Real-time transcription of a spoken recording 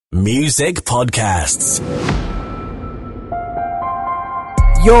Music podcasts.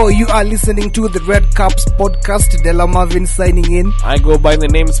 Yo, you are listening to the Red Cups podcast. Della Marvin signing in. I go by the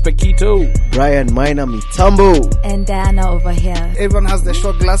name Spekito. Brian Minor Mitambo. And Diana over here. Everyone has their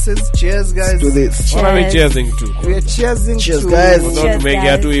short glasses. Cheers, guys. Let's do this. What are we cheersing to? We are cheersing Cheers, to... guys. Don't Cheers, make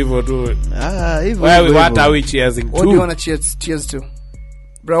guys. it too evil to it. Evil. What are we cheersing What do you to? want to cheers to?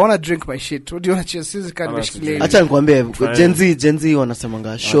 Bro, I want to drink my shit. What do you want to cheers? Sisi can't be Acha nikwambie Gen Z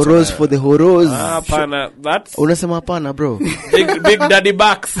wanasemanga shoros for the horos. Pana, that's Unasema hapana bro. big daddy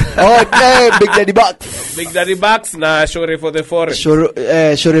bucks. Oh, yeah, Big Daddy Bucks. Big daddy bucks na shore for the forest. Shore for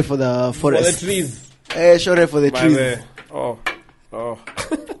the For the forest. trees. Shore for the By trees. the, oh.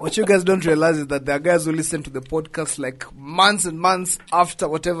 What you guys don't realize is that there are guys who listen to the podcast like months and months after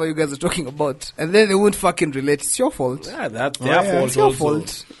whatever you guys are talking about. And then they won't fucking relate. It's your fault. Yeah, that's their fault. It's your also. fault.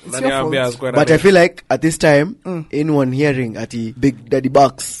 It's Nani your ambia fault. square But na I feel like at this time, anyone hearing at the Big Daddy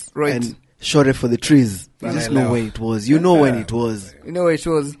Bucks Right. and Shore for the trees, you just know when it was. You know when it was. You know it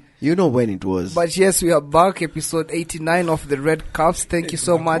was. You know when it was. But yes, we are back. Episode 89 of the Red Cups. Thank you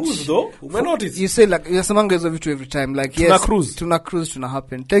so much. Cruise though? Umenotice? You say like yasamanga is vitu every time like Tuna yes cruise. tuna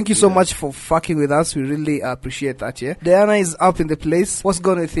happen. Thank you so much for fucking with us. We really appreciate that. Yeah, Diana is up in the place. What's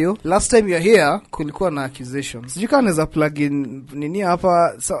going with you? Last time you're here kulikuwa na accusations. You can't as plug in nini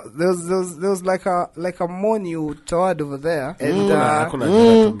hapa. So there was like a monu toward over there and Hakuna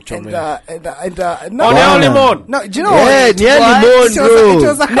jina tumchome. no, Only mon. no, do you know Yeah, what? nearly What? moon, bro. It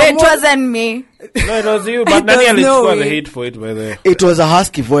was a No, it wasn't me. No, it was you, but Nani There's no alichukua the way. hate for it by the way. It was a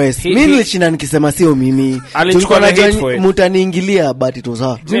husky voice. Mimi nilishinda nikisema sio mimi. Alichukua the hate for it. Mutaniingilia but it was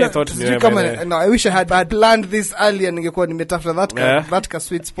her. Me, I thought Sijui you were kama- by the- no, I wish I had planned this earlier. Ningekuwa nimetafuta Yeah. that ka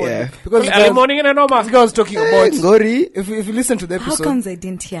sweet spot Yeah. because Early morning in a normal. this guy was talking about Ngori. if you listen to the How episode, comes I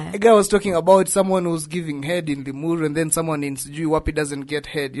didn't hear? a guy was talking about someone who's giving head in Limuru and then someone in Sijui Wapi doesn't get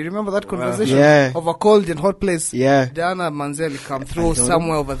head. You remember that conversation? Yeah. Of a cold and hot place? Yeah. Diana Manzeli come through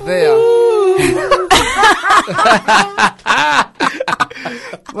somewhere over there.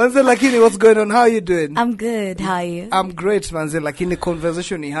 Manzeli Lakini, what's going on? How are you doing? I'm good. How are you? I'm great, Manzeli Lakini.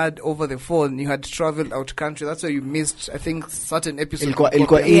 Conversation you had over the phone, you had traveled out country. That's why you missed, I think, certain episodes.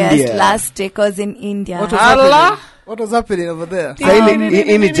 Ilikuwa Yes, India. last week I was in India. What was happening? What was happening over there?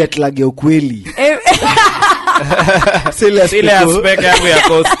 Hii ni jet lag ya ukweli. Sile Ile aspect yangu ya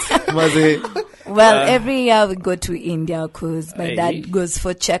coast. Maze. Well, every year we go to India because my Hey. dad goes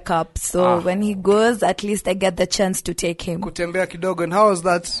for checkup. So when he goes, at least I get the chance to take him. Kutembea kidogo. And how was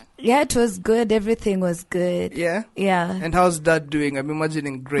that? Yeah, it was good. Everything was good. Yeah? Yeah. And how's dad doing? I'm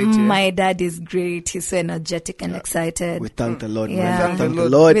imagining great. Yeah? My dad is great. He's so energetic and excited. We thank the Lord. Yeah. Man. Thank the We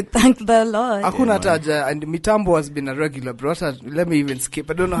Lord. We thank the Lord. Hakuna hata haja, and Mitambo has been a regular, bro. Let me even skip.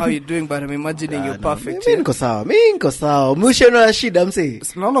 I don't know how you're doing, but I'm imagining you're perfect. Mimi niko sawa. Mwisho na shida mse.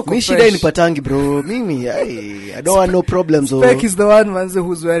 Naona uko Mimi shida fresh. inipatangi bro. Mimi I don't want no problems. Spec is the one manze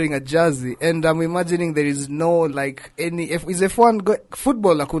who's wearing a jersey, and I'm imagining there is no like any. If is F1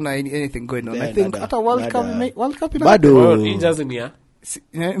 football, hakuna anything going on. Yeah, I think nada, hata World Cup, nada. World Cup ina Bado. Oh, hii jazi ni ya?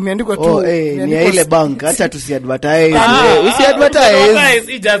 imeandikwa tu. Oh, ni ya ile bank. Acha tusiadvertise.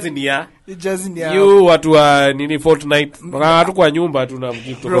 Usiadvertise. Hii jazi ni ya? Jersey ni ya. You watu wa nini Fortnite. Watu kwa nyumba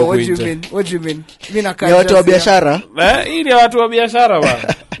tunamjitu Bro, kwa what do you nje. mean? What do you mean? Mimi nakaa Ni watu wa jersey ya- biashara. Hii ni watu wa biashara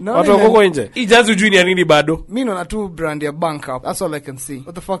bana. No, Watu no, wako no. kwa nje. Hii jazi ujui ni ya nini bado? Mimi naona tu brand ya bank up. That's all I can see.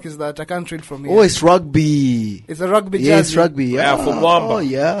 What the fuck is that? I can't read from here. Oh, it's rugby. It's a rugby Yes, jersey. rugby. Yeah, for Mwamba. Oh,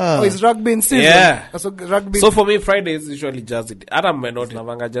 yeah. Oh, it's rugby in season. Yeah. So rugby. So for me Friday is usually jazzy. Hata mmenoti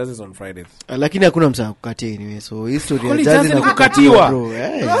navanga jazz on Fridays. Lakini hakuna msa kukatia anyway. So history ya Kwani jazz jazz na ni kukatiwa? bro.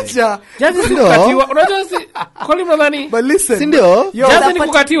 Acha. Jazz si Ndio. kukatiwa. Unajua si kwani mnadhani? But listen. Si ndio? Yo, Jazz ni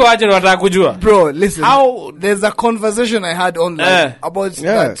kukatiwa aje nataka kujua. bro, listen. How- There's a conversation I had online about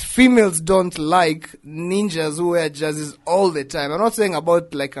Yeah. that females don't like ninjas who wear jerseys all the time. I'm not saying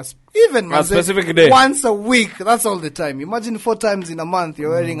about like even man, specific day. once a week. That's all the time. Imagine 4 times in a month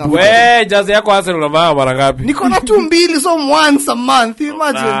you're wearing a. We jazz yako hasa unavaa mara ngapi? Niko na 2 mbili, so once a month. You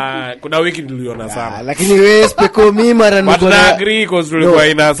imagine. Kuna wiki niliona sana. Lakini wewe speko mimi mara But niko na na agree cause tulikuwa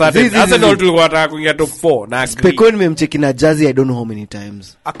ina certain. Zizi. Arsenal tulikuwa tunataka kuingia top 4 na agree. speko nimemcheki na jazz I don't know how many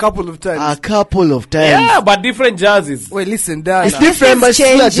times. A couple of times. A couple of times. Yeah, but different jerseys. Wait, listen, Diana. It's different but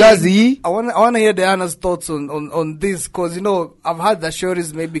still a changing. jazzy. I wanna hear Diana's thoughts on this, cause you know I've had the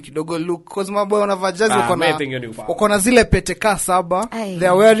stories maybe kidogo kidogo look cause maboy wanavaa jazi I think you wako na zile pete ka 7 they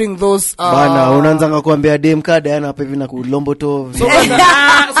are wearing those bana unaanza kuambia dem card yana hapa hivi na kulombo to so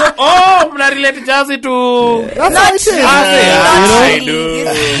mna relate jazi to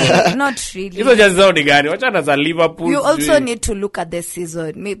not really. Hizo jazi zao ni gani? Wacha za Liverpool. You also need to look at the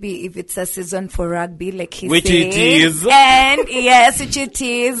season. Maybe if it's a season for rugby, like he's which saying, it is. And yes, which it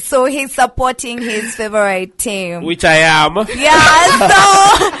is. So he's supporting his favorite team. Which I am. Yeah, so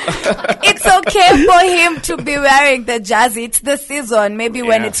it's okay for him to be wearing the jersey. It's the season. Maybe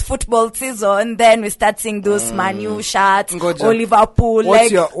when it's football season, then we start seeing those Man U shirts or Liverpool.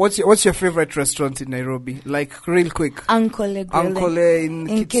 What's your favorite restaurant in Nairobi? Like real quick. Uncle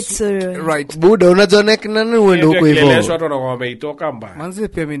in Kitsuru. Right. Buda unajona nani uende huko hivyo. Watu wanakuwa wameitoka mbaya. Manzi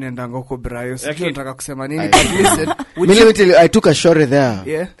pia mimi naenda huko Brayo. Sijui nataka kusema nini but listen. Let me I took a short there.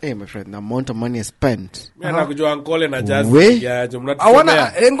 Yeah. Hey my friend, the amount of money I spent. Mimi nakujua Uncle na jazi ya jumla. I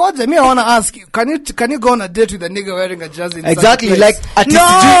wanna ask you, can you go on a date with a nigga wearing a jersey? Exactly, like like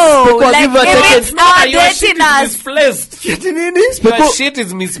if it's not dating us. Misplaced. Your shit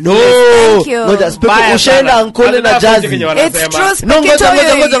is misplaced. No. Thank you. Ngoja, ushaenda Uncle na jazi. It's true. No, ngoja.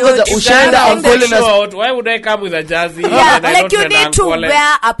 Ushaenda Uncle na why would I come with a jersey? Yeah, like you need to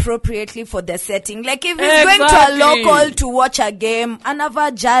wear appropriately for the setting. Like if he's going to a local to watch a game,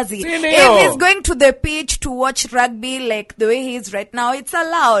 another jersey. If he's going to the pitch to watch rugby, like the way he is right now, it's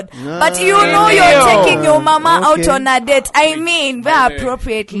allowed. But you're taking your mama out on a date. I mean, wear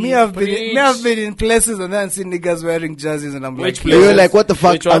appropriately. Me have been in places and then seen niggas wearing jerseys and I'm like, you're like, what the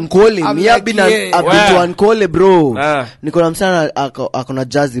fuck? Uncle. Me have been to Uncle, bro. Niko na msana akona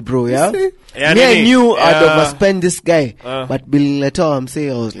jersey, bro, yeah? Me I knew I'd overspend this guy. But Bill Leto, I'm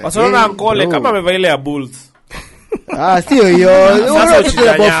saying, I was like, Wasona Uncle kama amevaa ile ya Bulls. Sio hiyo.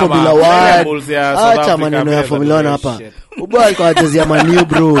 Sasa about Formula 1. Acha maneno ya Formula 1 hapa. Ubaya kwa jezi ya Manu,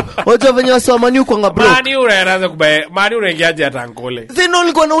 bro. Ojo venye wasi wa Manu kwa bro. Manu unaanza kubaya. Manu unaingiaje hata Uncle? Zeno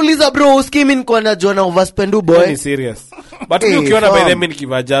nilikuwa nauliza bro, usikimi nilikuwa najua na overspend boy. Ni serious. But ukiona by them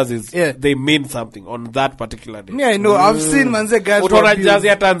kiva jerseys, they mean something on that particular day. Me I know, I've seen manze guys. Utaona jersey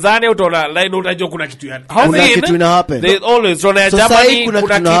ya Tanzania, utaona line utajua kuna kitu ya. Kuna kitu ina happen. They always utaona ya Germany kuna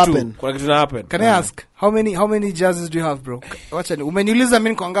kitu. Kuna kitu ina happen. Can I ask? How many jerseys do you have, bro? Wacha ni. Umeniuliza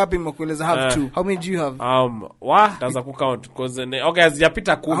mimi kwa ngapi nimekueleza have 2. How many do you have? Taanza ku count because okay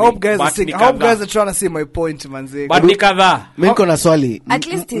hazijapita 10. I hope guys are trying to see my point manze. But ni kadhaa. Mimi niko na swali. At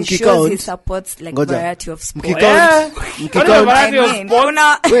least it shows he supports like variety of sports.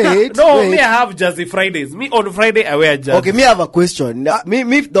 Wait. No, me I have Jersey Fridays. Me on Friday I wear jersey. Okay, me have a question.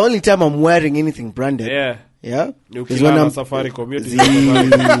 Me the only time I'm wearing anything branded. Yeah. Is when I'm Safari community.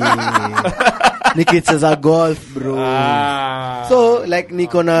 Nikicheza golf, bro. So like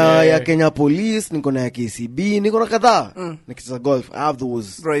niko na ya Kenya Police, niko na ya KCB, niko na kadhaa. Nikicheza golf, I have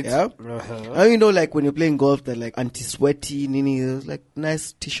those. Right. Yeah. And you know like when you're playing golf, they're like anti-sweaty, nini, like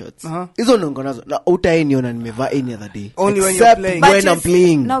nice t-shirts. Hizo niko nazo. Na utaniona nimevaa any other day. Only when you're playing. When I'm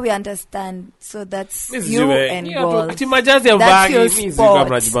playing. Now we understand. So that's you and golf. Ati majazi ya That's your mimi sport.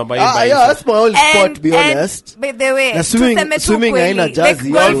 mnajibamba Yeah, that's my only sport, to be honest. By the way, na swimming haina jazi.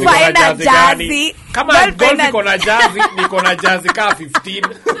 Like golf haina jazi. Kama golf iko na jazi, niko na jazi ka 15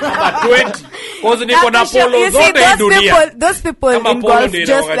 ama 20. Cause niko na polo zote dunia. Those people in golf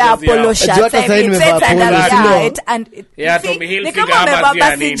just wear polo shirts. Tommy Hilfiger ama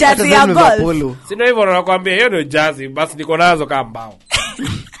basi jazi ya golf. Sino hivyo nakwambia hiyo ndio jazi, basi niko nazo kama mbao.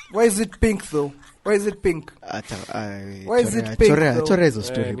 Why is it pink though? Why is it pink? Why is it pink? Chorea hizo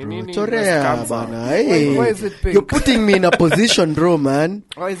story, bro. Chorea bana. Why is it pink? You're putting me in a position, bro, man.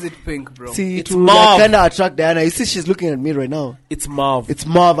 Why is it pink, bro? See, it's kind of attract Diana. You see, she's looking at me right now. It's mauve. It's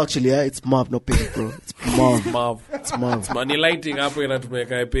mauve, actually. Yeah, it's mauve, not pink, bro. It's mauve. It's mauve. It's money lighting up when I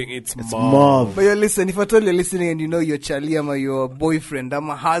pink. It's mauve. But listen, if at all you're listening and you know your Charlie, or your boyfriend, or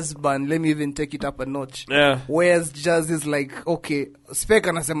husband, let me even take it up a notch. Yeah. Wears jerseys like, okay, spec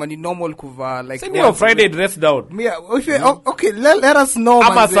anasema ni normal kuvaa like Send Friday dress down. Okay, let us know.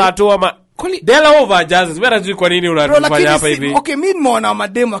 Ama saa tu ama Dela over jerseys. Where are you kwa nini unafanya hapa hivi? Okay, mimi nimeona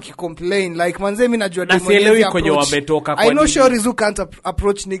mademo akicomplain like manze mimi najua demo hizi kwenye wametoka kwa I know sure you can't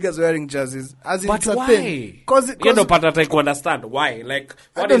approach niggas wearing jerseys as in it's a thing. Cause you don't try to understand why. Like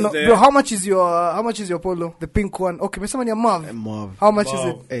what is the bro, how much is your polo? The pink one. Okay, mesema ni mauve. How much is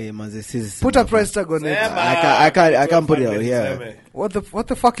it? Hey, manze, put a price tag on it. I can't put it out here. What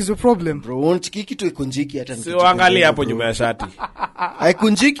the fuck is your problem? Bro, unchiki kitu ikunjiki hata nikichukua. Sio angalia hapo nyuma ya shati.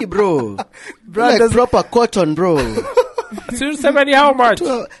 Haikunjiki, bro. Like proper cotton, bro. Seriously, how much?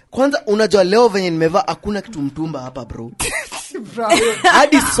 Kwanza unajua leo venye nimevaa hakuna kitu mtumba hapa, bro.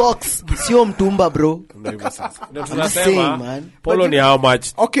 hadi socks sio mtumba bro. Ndio tunasema polo ni how much.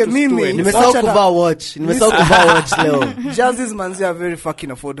 Okay, mimi nimesahau kuvaa watch leo. Jerseys manzi are very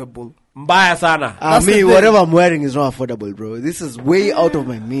fucking affordable. Mbaya sana. Me whatever I'm wearing is not affordable, bro. This is way out of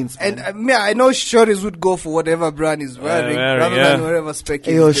my means, man. And I know shorties would go for whatever brand is wearing rather than whatever spec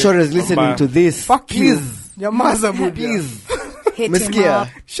is. Yo, shorties listening to this. Fuck you. Nyamaza budi. Please. Meskia.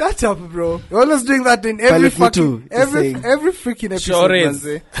 Shut up, bro. You're always doing that in every fucking every freaking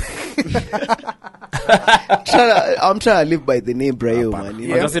episode. I'm trying to live by the name Brayo, man. You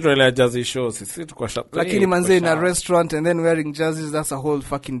know? Lakini manze in a restaurant and then wearing jerseys, that's a whole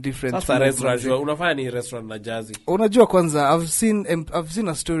fucking different. That's a restaurant. Unafanya ni restaurant na jersey. Unajua kwanza, I've seen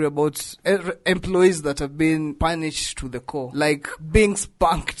a story about employees that have been punished to the core, like being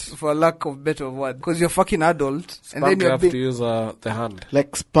spanked for a lack of better word, because you're fucking adult and then you have to use the hand.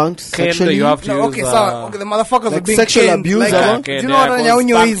 Like spanked sexually. You have to use the motherfuckers like are being sexual caned, abuse. Like, do you know what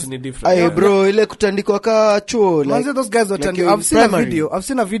anyaunyo is? Hey bro, ile kutandikwa ka chuo. Like, those guys were like I've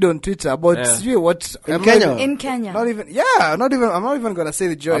seen a video on Twitter about what in Kenya. In Kenya. I'm not even gonna say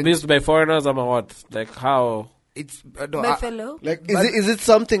the joint. Abused by foreigners or what? Like how? It's fellow. Like is it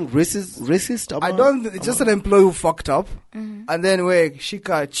something racist? I don't. It's just an employee who fucked up, and then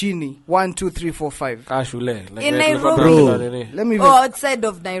shika chini 1, 2, 3, 4, 5. Kashule. Like In Nairobi. Let me. Outside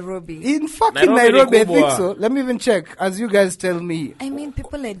of Nairobi. In fucking Nairobi, I think so. Let me even check. As you guys tell me. I mean,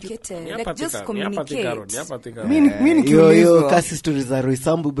 people educated. Like just communicate. Yo, kasi stories za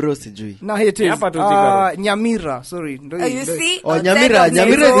Roysambu bro sijui. Now here it is. Nyamira. Sorry. You see? Nyamira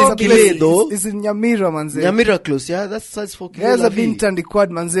is Kile though. It's in Nyamira, manze. Nyamira close, yeah, that's size for Kile. Guys have been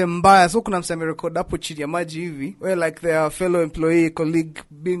tandikwad manze mbaya. So kuna msame record hapo chini ya maji hivi where like their fellow employee colleague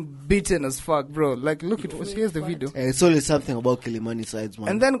being beaten as fuck, bro. Like look at here's the video. It's always something about Kilimani sides, man.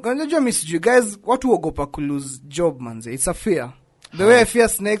 And then unajua message you guys watu wogopa ku lose job manze. It's a fear. The way I fear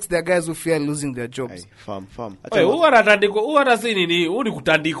snakes, there are guys who fear losing their jobs. Farm. Wait, who are nini? Who ni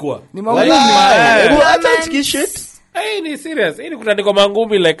kutandikwa? Ni mangumi. Acha shit. Hey, ni serious. Hii ni kutandikwa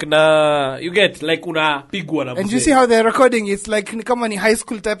mangumi like na you get like unapigwa na mzee. And you see how they're recording it's like ni kama ni high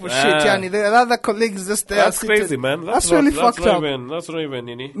school type of shit yani the other colleagues just there. That's crazy, man. That's really fucked up. That's not even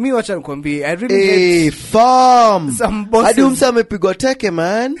nini. Mi wacha nikwambie I really hate farm. Some bosses. Hadi umse amepigwa teke,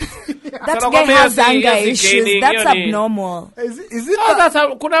 man. That guy has anger issues. That's abnormal. Is it that's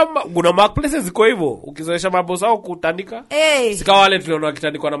kuna mark places ziko hivyo ukizoesha maboss au kutandika. Sika wale tunaona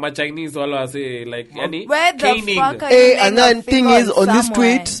kitandikwa na ma Chinese wale wase like yani caning. And then thing is on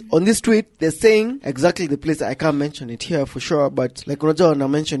this tweet they're saying exactly the place. I can't mention it here for sure, but like unajua na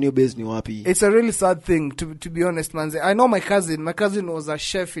mention your base ni wapi. It's a really sad thing to be honest, man. I know my cousin was a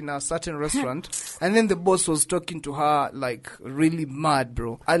chef in a certain restaurant and then the boss was talking to her like really mad,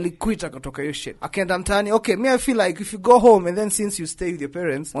 bro. Aliquit akatoka hiyo shit. Akaenda mtaani. Okay, me I feel like if you go home and then since you stay with your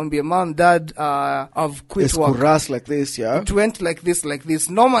parents, won't be a mom, dad, I've quit work. It's like this, yeah. It went like this.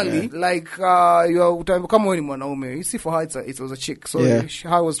 Normally, like you kama wewe ni mwanaume. You see, for her it was a chick, so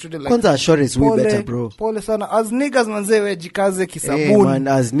her was treated like. Kwanza sure is way better, bro. Pole sana. As niggas manzewe jikaze kisabuni. Hey, man,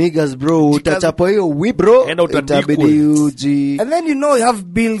 as niggas, bro, utachapo hiyo whip, bro. Itabidi uji. And then you have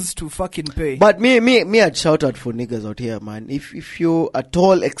bills to fucking pay. But me I'd shout out for niggas out here, man. If you're at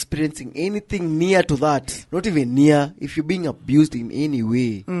all experiencing anything near to that, not even near, if you're being abused in any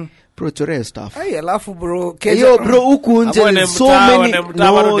way. Bro, chore stuff. Hey, alafu bro. Yo, bro, huku nje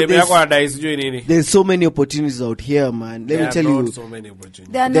there's so many opportunities out here, man. Let me tell you. So many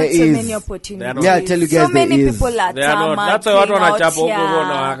opportunities. There are not so many opportunities. Yeah, I tell you guys, so many there people are that's why watu wanachapa huko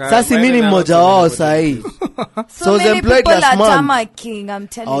huko. Sasa mimi mmoja wao sahi. So many people are tamaking, I'm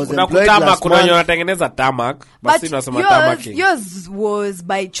telling you. Kuna wenye wanatengeneza tamak, basi tunasema tamaking. Yours was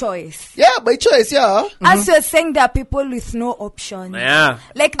by choice. Yeah, by choice, yeah. As you're saying, there are people with no options. Yeah.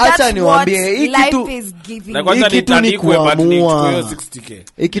 Like that's what life is giving. Ikitu ni kuamua.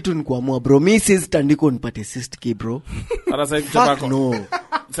 Ikitu ni kuamua, bro. Mi siwezi tandiko nipate 60k, bro. Fuck no.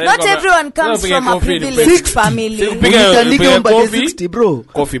 Not everyone comes from a privileged family. Ukitandika nipate 60, bro.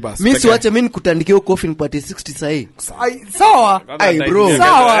 Coffee bus. Mi siwache mimi nikutandikia coffee nipate 60 sahi. Sawa. Ai bro.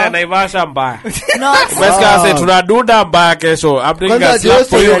 Sawa. Naivasha mbaya. No. Umesikia tunadunda mbaya kesho. I'm thinking a slap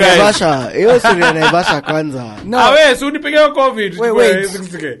for you guys. Hiyo story ya Naivasha kwanza. Wewe si unipige coffee.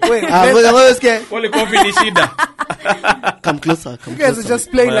 Wait. Only coffee ni shida. Come closer. You guys are just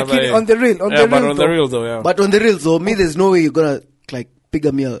playing like on the real. On the real though, yeah. But on the real though, me there's no way you're gonna like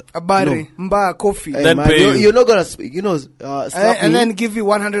piga me a bari, mba coffee. Hey, man, you're not gonna, slap and me. then give you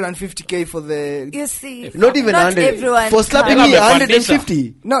 150k for the. You see, not even 100 for slapping me.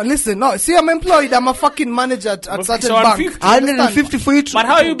 150. No, listen, no. See, I'm employed. I'm a fucking manager at certain bank. 150 for you. But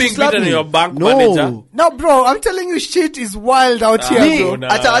how are you being beaten in your bank manager? No, bro. I'm telling you, shit is wild out here,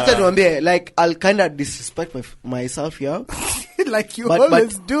 bro. Like I'll kind of disrespect myself here. Like you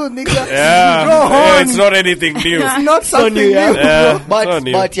always do, nigga. Yeah. Bro, it's not anything new. It's not something new, bro.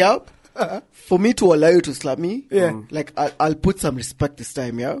 But yeah, for me to allow you to slap me, like I'll put some respect this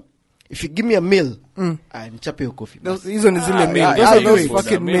time, yeah. If you give me a meal, and chop your coffee. Those on the meal. Those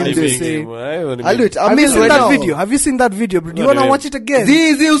fucking meals they say. I'll do it. Have you seen that video? Have you seen that video, bro? Do you wanna watch it again?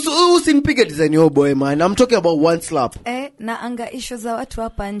 Who's in picket design your boy, man? I'm talking about one slap. Na anga issues za watu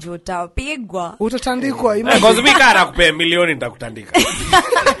hapa nje utapigwa. Utatandikwa. Because me kara kupe milioni nitakutandika.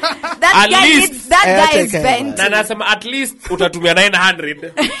 That guy is bent. Na nasema at least utatumia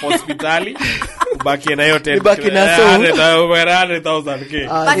 900 hospitali. Ubaki na yote. Ubaki na so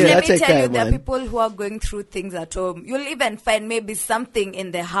 100,000k. But let me tell you, there are people who are going through things at home. You'll even find maybe something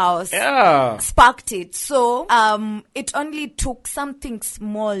in the house sparked it. So it only took something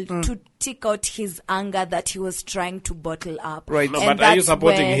small to take out his anger that he was trying to bottle up. Right. No, but are you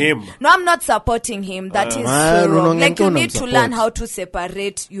supporting him? No, I'm not supporting him. That is so wrong. Like you need to learn how to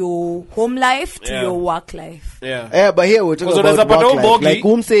separate your home life to your work life. Yeah, but here we're talking about work life.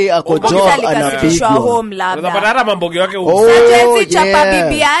 Like say ako job anapigwa. Home labda. Unapata hata mambogi wake Hajezi chapa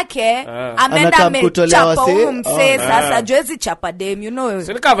bibi yake. Amenda amechapa umse sasa hajezi chapa dem, you know.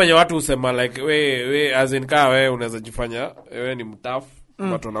 Sinika venye watu usema like we as in kaa we unaweza jifanya we ni mtafu.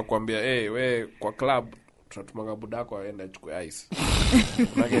 Watu wanakuambia we kwa club tunatumaga budako aende achukue ice.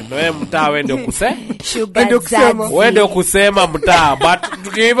 Wewe mtaa wende kusema. Wende kusema mtaa but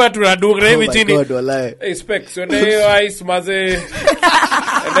tukiiva tunadunga hivi chini. Hey specs wende ice maze. Wende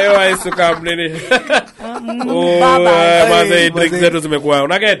ice ukamnini. Maze drink zetu zimekuwa.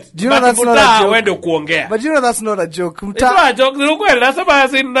 Una get? Do you know that's not a joke? Wende kuongea. But you know that's not a joke. It's not a joke. Ni kweli nasema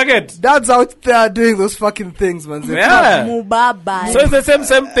si una get. Dad's out there doing those fucking things, man. Mubaba. So it's the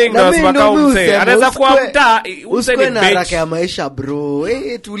same thing na makao say. Anaweza kuwa mtaa useme na haraka ya maisha bro.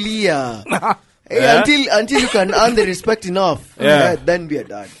 Tulia. Until you can earn the respect enough. Then be a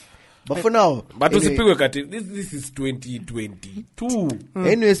dad. But for now, but usipigwe kati. This is 2022.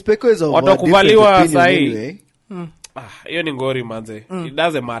 Anyway, speko is over. Watakubaliwa sahi. Hiyo ni ngori manze. It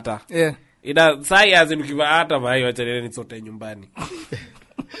doesn't matter. Sahi as in ukiva hata vai wachelele ni sote nyumbani.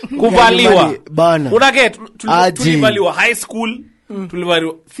 Kuvaliwa bana. Una get tulivaliwa high school.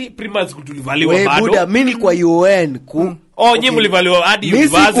 Tulivaliwa primary school tulivaliwa bado. Buda mimi kwa UN nyinyi mlivaliwa hadi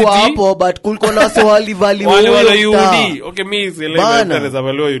university. Mimi kwa hapo but kulikuwa na swali valiwa UD. Okay, mimi sielewi naweza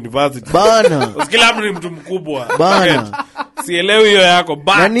valiwa university. Bana. Usikila mtu ni mtu mkubwa. Bana. Sielewi hiyo yako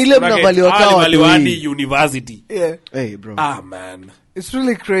but na nile mnavaliwa kwa hadi university. Hey bro. Man. It's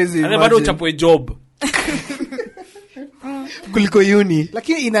really crazy. And bado uchapwe job. Kuliko uni.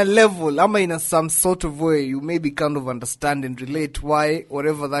 Lakini in a level, ama in some sort of way, you maybe kind of understand and relate why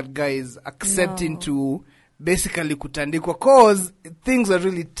whatever that guy is accepting to basically kutandikwa, cause things are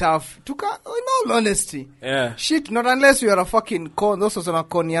really tough. In all honesty. Shit, not unless you are a fucking con, those are a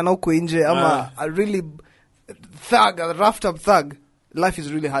con, yana uko inje, ama a really thug, a roughed up thug. Life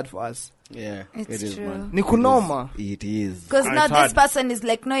is really hard for us. Yeah, it's true. Man. Ni kunoma. It is. Because now this person is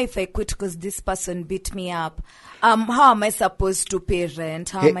like, no, if I quit because this person beat me up, how am I supposed to pay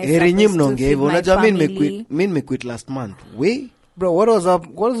rent? How am I supposed to feed my family? Me quit last month. Bro, what was up?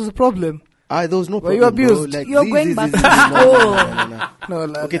 What was the problem? There was no problem. Were you abused? Like, you're going back to school. No,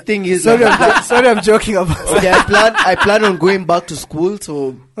 like, okay, thing is, sorry, I'm joking about. Okay, I plan on going back to school.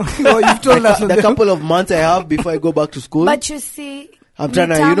 So, you've told us the couple of months I have before I go back to school. But you see, I'm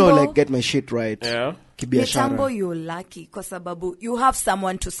trying to, get my shit right. Yeah. Mitambo, you're lucky because sababu you have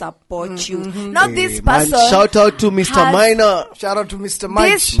someone to support you. Now this person, man, shout out to Mr. Minor. Shout out to Mr.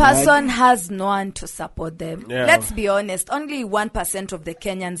 Mike. This person has no one to support them. Yeah. Let's be honest. Only 1% of the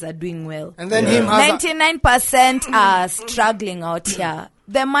Kenyans are doing well. And then him has 99% are struggling out here.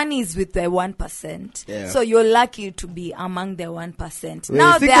 The money is with the 1%. Yeah. So you're lucky to be among the 1%.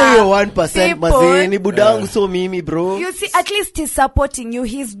 Now there are 1%, mazeni budangu so mimi bro. You see, at least he's supporting you.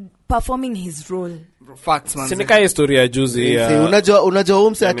 He's performing his role. Facts, man. Sinika historia juzi ya. Unajua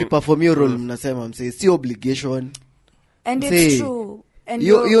umse akiperform your role mnasema mse si obligation. And it's true. And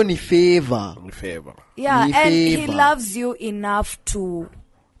you ni favor. Yeah, and he loves you enough to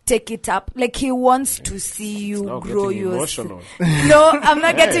take it up. Like he wants to see you grow your. No, I'm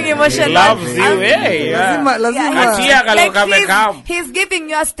not getting emotional. He loves you. Hey, he's giving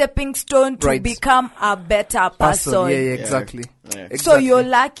you a stepping stone to become a better person. Yeah, exactly. Exactly. So you're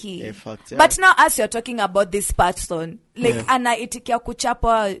lucky. Fact, But now as you're talking about this person, like ana itikia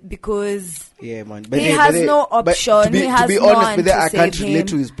kuchapa because man. He has no option. He has to be no honest one with to I can't save relate him.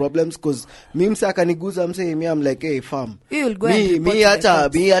 to his problems because mimi akaniguza mse me I'm like, hey fam. You'll go and report Mi to the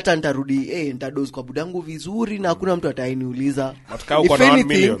cops. hata nitarudi nitadoze kwa budangu vizuri na hakuna mtu atainiuliza. Uko na 1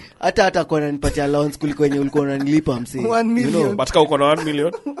 million. Hata kwa nanipatia allowance kuliko yenye ulikuwa unanilipa mse. 1 million. But uko na 1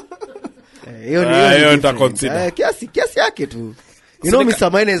 million. Hiyo nita consider. Kiasi yake tu.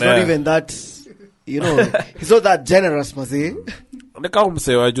 Mr. Maina is not even that, he's not that generous, mase. Nika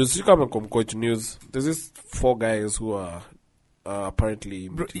umsewa juzi kama coach news. There's these 4 guys who are apparently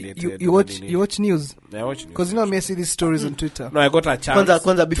mutilated. You watch news? Yeah, I watch news. Because I see these stories on Twitter. No, I got a chance.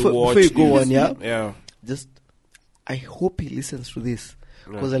 Kwanza before you go on, yeah. Just, I hope he listens to this.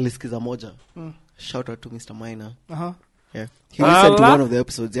 Because alisikiza moja. Shout out to Mr. Maina. Yeah. He listened to one of the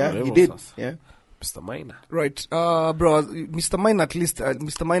episodes, yeah? He did. Yeah. Mr. Maina. Right. Bro, Mr. Maina at least,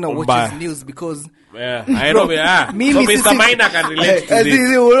 Mr. Maina watches news because... Yeah, I know. So Mr. Maina can relate to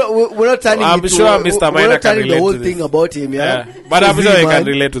this. We're not turning I'm sure Mr. Maina can relate the whole to this. thing about him, yeah? But I'm sure he can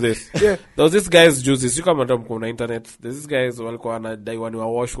relate to this. Yeah. There was this guy's juices. You come on internet. There's this guys walikuwa wanadai when you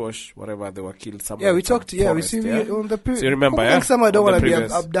wash, whatever, they were killed somewhere. Yeah, we talked, we see on the So you remember, yeah? Some I don't want to be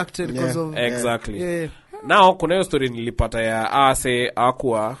previous. abducted because of... Exactly. Yeah. Now, kuna hiyo story nilipata ya say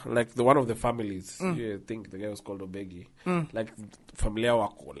Aqua, like the one of the families. I think the guy was called Obegi. Like familia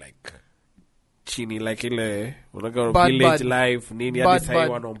wako like chini like ile village life nini hadi sai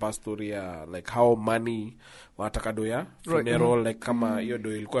wanaomba story ya like how money wanataka do ya funeral like kama hiyo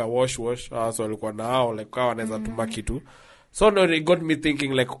do ilikuwa ya wash so walikuwa nao like kwa wanaweza tuma kitu. So no, it got me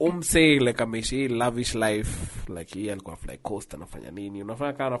thinking like say like ameishi lavish life like he alikuwa fly coast anafanya nini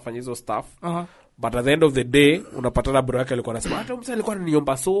unafanya kama anafanya hizo stuff. But at the end of the day unapata bro yake alikuwa anasema hata mse alikuwa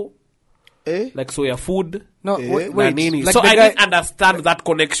ananiomba so like so ya food wait like so I didn't understand that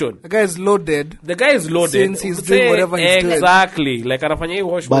connection. The guy is loaded since he's doing whatever he's doing. Exactly like anafanya hii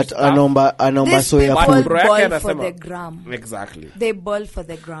wash but anomba so ya food bro yake anasema exactly they ball for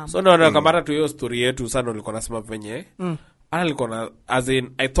the gram. So no kamata tu hiyo story yetu sana nilikuwa nasema venye nilikuwa na as in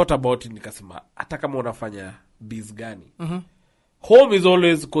I thought about it nikasema hata kama unafanya biz gani home is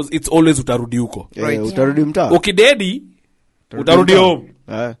always because it's always utarudi huko utarudi mtaa ukidedi utarudi home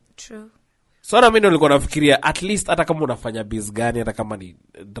True. So na mimi nilikuwa nafikiria at least hata kama unafanya biz gani hata kama ni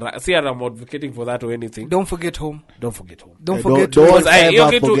see I'm advocating for that or anything, don't forget home don't forget because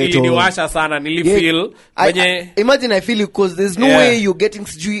kitu iliniwasha sana nilifeel wenye imagine I feel because there's no way you're getting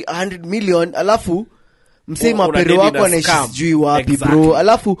sijui 100 million alafu msema mapero wako anaishi sijui wapi bro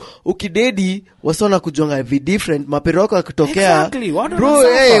alafu ukidedi wasona kujonga vi different mapero wako akitokea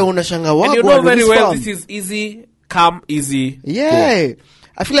bro unashanga wako you know very well this is easy come easy go.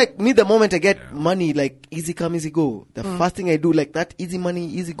 I feel like me the moment I get money like easy come easy go the first thing I do like that easy money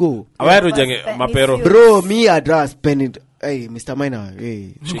easy go awaru jange mapero bro me address spend it Mr. Maina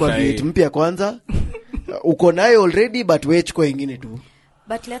chukua vitu mpya kwanza uko nayo already but wewe chukua ingine tu.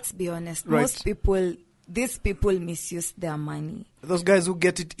 But let's be honest, most people, these people misuse their money. Those guys who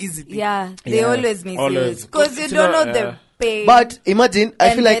get it easily. Yeah, they always misuse because you don't know the pay. But imagine,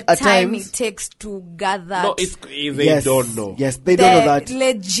 I feel like at time times it takes to gather. No, they don't know. Yes, they don't know that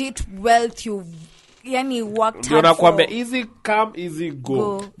legit wealth you've worked hard for. Easy come, easy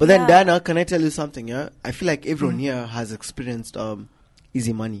go. But then Dana, can I tell you something? Yeah, I feel like everyone here has experienced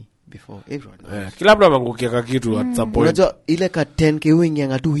easy money before. Everyone. Kila mtu amangukia kitu at some point. Unajua ile ka 10k wingi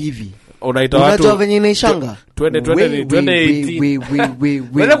tu hivi. Unaita watu. Unajua venye inaishanga? 2018.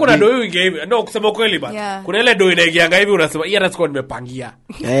 Wale kuna doi wingi hivi. No, kusema kweli ba. Kuna ile doi inaingianga hivi unasema hii hata sikuwa nimepangia.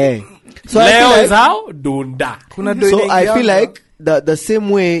 So leo is how dunda. Kuna doi. So I feel like the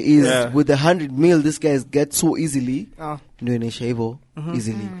same way is with the 100 mil this guys get so easily. Ndio inaisha hivyo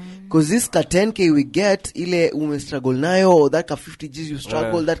easily. Because this ka 10k we get ile ume struggle nayo or that ka 50 G's you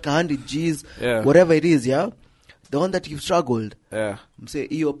struggle that ka 100 G's whatever it is the one that you've struggled mse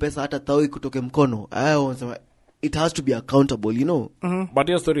hiyo pesa hata tawi kutoke mkono unasema it has to be accountable, you know. But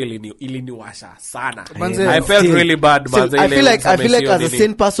your story iliniwasha sana. I felt really bad. So I feel like as a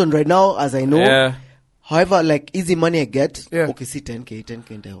sane person right now as I know however like easy money I get okay see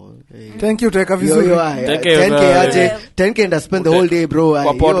 10k ndio thank you teka vizuri 10k aje 10k and I spend the whole day bro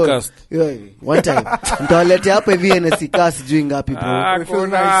kwa podcast one time nitawaletea hapa hivi NSC cast sijui ngapi bro we feel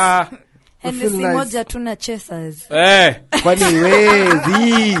nice and si moja tuna chasers kwani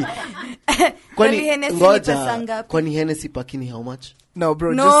wezi kwani Hennessy ngoja kwani Hennessy pakini how much No,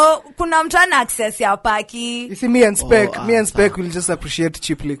 bro. No, kuna mtu ana access ya paki. You see, me and Spec will just appreciate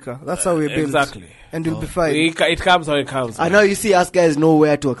cheap liquor. That's how we build. Exactly. And you'll be fine. It comes how it comes. I know you see us guys know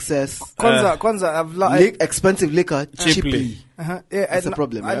where to access. Kwanza, expensive liquor cheaply. Yeah, that's a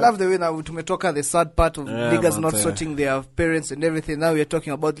problem. I love the way now tumetoka the sad part of niggas not sorting their parents and everything. Now we are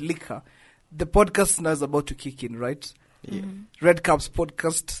talking about liquor. The podcast now is about to kick in, right? Yeah. Red Caps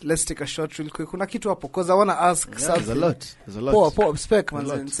podcast. Let's take a shot real quick. Kuna kitu hapo because I want to ask something. There's a lot. Poor Spec, man.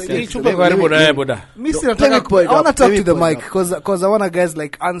 I want to talk to the mic because I want to guys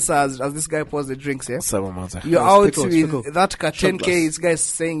like answer as this guy pours the drinks, yeah? You're out with that 10K, this guy's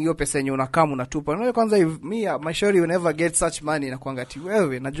saying yo pesa yenye unakam unatupa. No, kwanza me my sure you never get such money na kuangati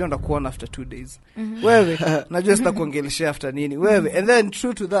wewe najua ndakuona after 2 days. Wewe najua sitakuongelesha after nini. Wewe and then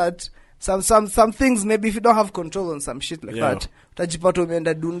true to that some things maybe if you don't have control on some shit like that utajipata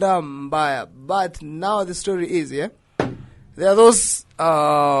umeenda dunda mbaya. But now the story is there are those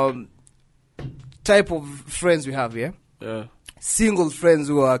type of friends we have single friends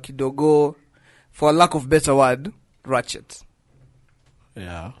who are kidogo, for a lack of better word, ratchet.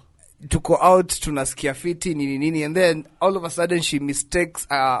 Tuko out tunasikia fiti nini and then all of a sudden she mistakes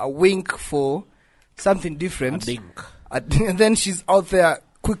a wink for something different, a dink. And then she's out there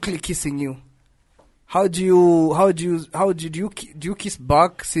quickly kissing you. Do you kiss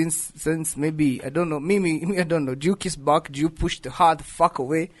back since maybe I don't know, me I don't know, do you kiss back? Do you push the fuck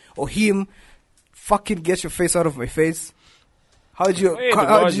away, or him fucking get your face out of my face? How do you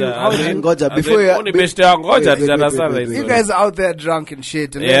before you guys are out there drunk and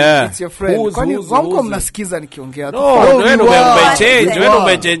shit and then it's your friend. Who's mnasikiza nikiongea?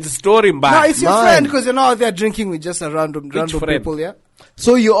 No, change story mbaya. No, it's your friend because you're not out there drinking with just a random people, yeah?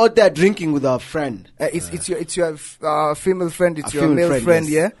 So you're out there drinking with a friend. It's your female friend, it's your male friend,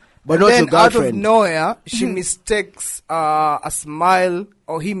 yeah? But not your girlfriend. Out of nowhere, she mistakes a smile,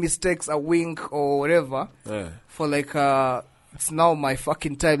 or he mistakes a wink or whatever for like it's now my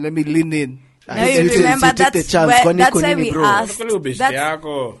fucking time, let me lean in. Now you remember that's why we asked.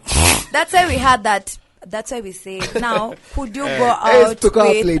 That's why we had that. That's why we say now, could you go out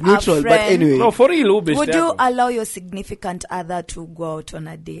with neutral, a friend? But anyway. No, for real, would you allow your significant other to go out on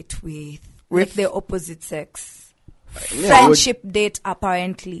a date with like the opposite sex? Friendship date,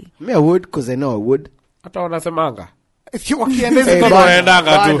 apparently. Me, I would, because I know I would. Hata wanasemanga. If you wakiendeza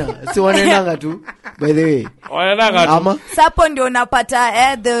si wanaendanga tu, by the way. Wanaendanga tu. Sapo ndio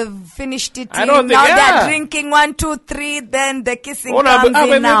unapata the finished it. Now they're drinking 1, 2, 3, then the kissing comes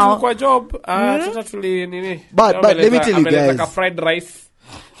in now. Kwa job. Sasa tuli nini. But let me tell you guys. Like fried rice.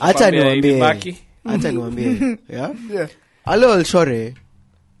 Acha niwaambie. Yeah. A loyal shore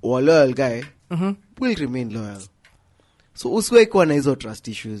or a loyal guy will remain loyal. So usiwe kuwa na hizo trust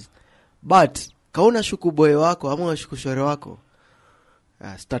issues. But kauna shuku boy wako ama unashuku shore wako,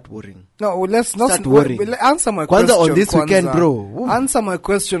 start worrying. No, let's not start worrying. Answer my question. On this weekend, bro. Answer my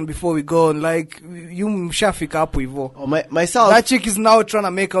question before we go on. Like, you mshafika hapo hivyo. Myself. That chick is now trying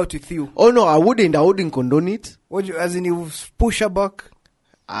to make out with you. Oh no, I wouldn't condone it. As in you push her back?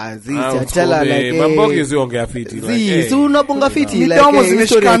 Tell like mambogi ziongea fiti like si unabonga fiti like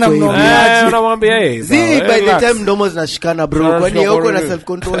zimeshikana mnongea unamwambia by the time ndomo zinashikana bro, kwani uko na self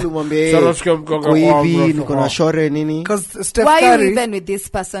control umwambie kwa hivi niko na shore nini, because Steph why Curry, you even with this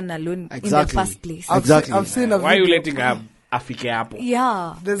person alone in the first place? Exactly. I've seen a video. Why you letting her afike hapo?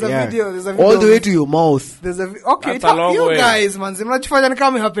 Yeah, there's a video all the way to your mouth. There's okay, you way. Guys man, mnachofanya ni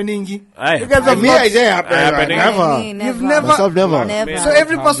kama happeningi. You guys have happening. You've never. So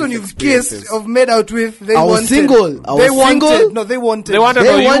every person you've kissed or made out with, they wanted. Single. They wanted. No, they wanted. They wanted,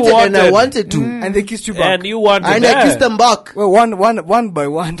 and I wanted to. And they kissed you back. And you wanted. And I kissed them back. Well, one by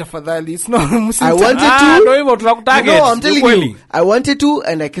one, tafadhali. It's not Muslim. I wanted to. No, hivyo tunakutarget. No, I'm telling you. I wanted to,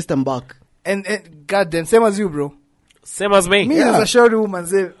 and I kissed them back. And goddamn, same as you, bro. Same as me. Me as a short woman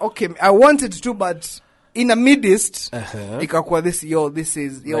say, okay, I wanted to, but in a midst, ikakuwa this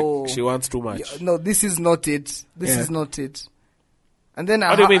is like she wants too much. No, this is not it. This is not it. And then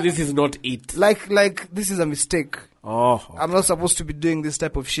what do you mean this is not it? Like this is a mistake. Oh, I'm not supposed to be doing this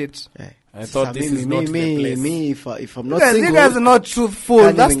type of shit. I thought this is not the place. Me, if I'm not single, you guys are not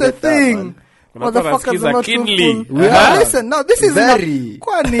truthful. That's the thing. Motherfuckers are not truthful. Listen, no, this is very. Man,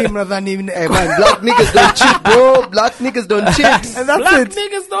 black niggas don't cheat, bro. Black niggas don't cheat. And that's black it.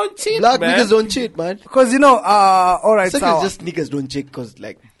 Niggas don't cheat. Black man. Niggas don't cheat, man. Because all right, so just niggas don't cheat because,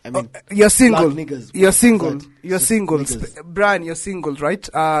 like, I mean, you're single. Niggas, you're single. You're single. Brian, you're single, right?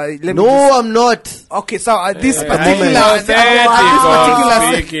 I'm not. Okay, so this particular.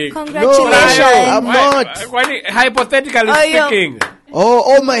 Congratulations. No, I'm not. Hypothetically speaking.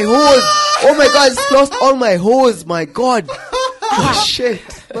 Oh my hose. Oh my God, it's lost all my hose. My God. Shit.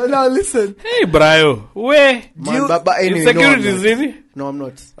 But now listen. Hey, Brayo. Where? Man, but anyway, insecurity no, is in it? No, I'm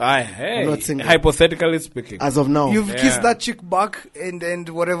not. Hey. I'm not single. Hypothetically speaking. As of now. You've kissed that chick back and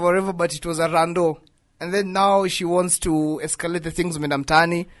whatever, but it was a rando. And then now she wants to escalate the things with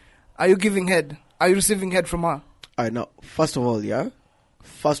Amtani. Are you giving head? Are you receiving head from her? I know. First of all,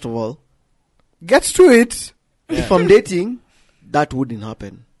 get to it. If I'm dating, that wouldn't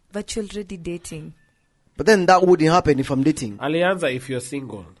happen. But you're already dating. But then that wouldn't happen if I'm dating. Alianza if you're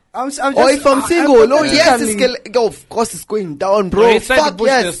single. I'm just, Or if I'm single, yes, of course it's going down, bro. No, it's trying to Fuck push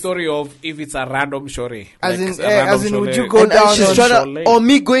yes. the story of if it's a random shorty. As Like in, would you shorty. go And down she's on trying to, or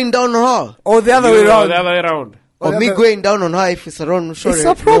me going down on her. or the other You way know, around? the other way around. Or me going down on her if it's a random shorty.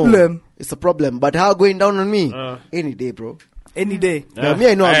 It's a problem. No, it's a problem. But her going down on me, any day, bro. Any day. Yeah, me,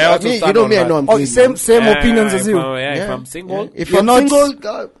 I know. also You stand know on me, I that. know I'm Oh, clean, same man. opinions as you. If I'm single, If You're I'm not- single,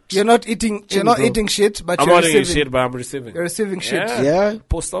 God, You're not eating. You're not bro. eating shit, but I'm you're not eating receiving. shit, but I'm receiving. You're receiving shit. yeah.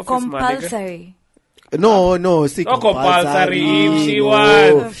 Post office, my nigga. Compulsory. No, see, Not compulsory. If she no.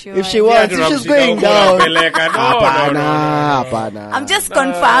 wants. If she wants, if she's going down. Hapana. I'm just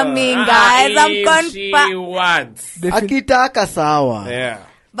confirming, guys. I'm If she confirming. wants. Akitaka sawa. Yeah.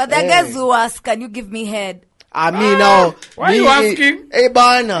 But the guys who ask, can you give me head? Me now. Why are you asking?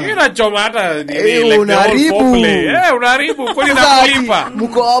 Bana. You're not chomata. Unaharibu. Unaharibu. Kwani nakulipa?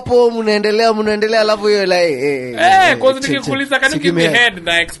 Mko hapo mnaendelea alafu hiyo like Cause nikikuuliza can you give me head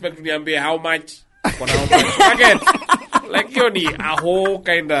na expect uniambie how much? Kwa how much? Unaget? Like you ni a whole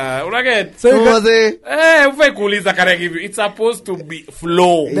kinda. Unaget? So you got, ufai kuuliza can I give you? It's supposed to be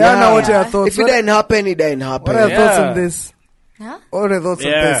flow. Diana, what are your thoughts? If it didn't happen, it didn't happen. What are your thoughts Yeah. on this? Huh? What are your thoughts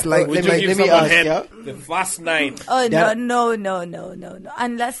on this? Like, would let you me give someone ask, head yeah? the first night? Oh, Yeah. no.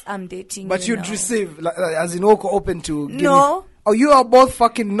 Unless I'm dating. but you you'd know. receive, like, as in Oko open to. Give No. me- Oh, you are both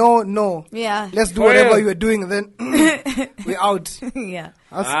fucking no. Yeah. Let's do For whatever real? you are doing, then we're out. Yeah.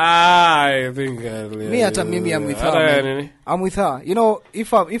 I think Me at Mimi, I'm with her. man. I'm with her. You know,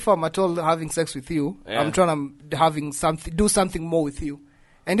 if I'm at all having sex with you, Yeah. I'm trying to do something more with you.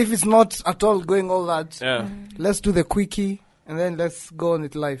 And if it's not at all going all that, Yeah. let's do the quickie and then let's go on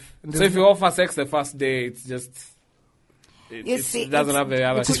with life. And So if you offer sex the first day, it's just You see, it doesn't it's- have the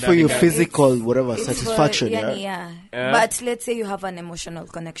other. Just for your shenanigans. physical, whatever, It's for- satisfaction, yeah? yeah. Yeah. But let's say you have an emotional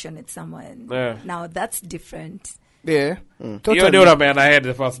connection with someone. Yeah. Now that's different. yeah, You totally. do man ahead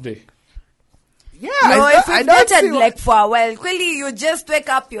the first day. Yeah, No, if I you've don't see dated what- like for a while, clearly you just wake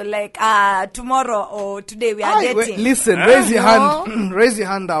up, you're like, tomorrow or today we are Aye, wait, dating. listen, raise your No. hand. Raise your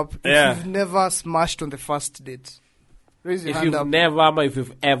hand up Yeah. if you've never smashed on the first date. Raise your If hand you've up. never, if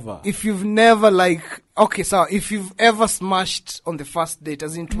you've ever. If you've never if you've ever smashed on the first date,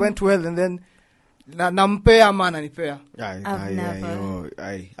 as in it went well, and then nampea ama ananipea. I've never.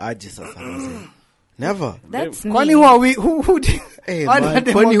 Never. That's Kwani me. who are we? Who do Hey, Why man, did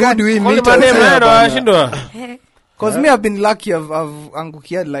they kwani who morgan- do we Call meet my name, outside, man, bana? Shindwa. Because me, I've been lucky. I've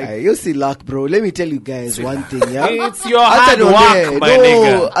angukia like. Aye, you see luck, bro. Let me tell you guys one thing, yeah? It's your Acha hard niwaambie, work, my no,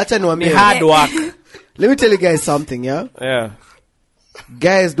 nigga. acha niwaambie. Ni hard work. Let me tell you guys something, yeah? Yeah.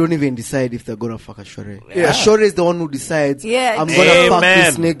 Guys don't even decide if they're gonna fuck a shorty. Yeah. A shorty is the one who decides, Yeah, I'm gonna fuck Amen.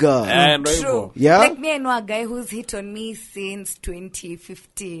 this nigga. And True. Yeah? Like me, I know a guy who's hit on me since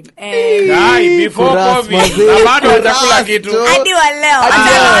 2015. And Guy, before Kuras, COVID. mazee. Na bado hajakula Kuras, kitu. jo. hadi wa leo. Hadi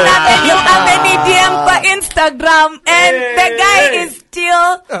Hata wa leo. naona ameni DM kwa Instagram and the guy is still,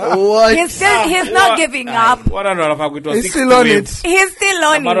 What? he's not giving up. Wana ndo wanafaa kuitwa He's sixth still on wave. it. He's still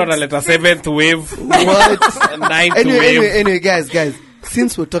on Bado it. analeta seventh wave. What? Ninth wave. Anyway, guys,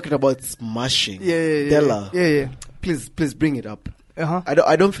 since we're talking about smashing, Yeah. Della, Yeah. please bring it up. Uh-huh.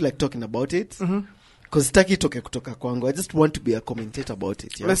 I don't feel like talking about it. Because sitaki toke kutoka kwangu. I just want to be a commentator about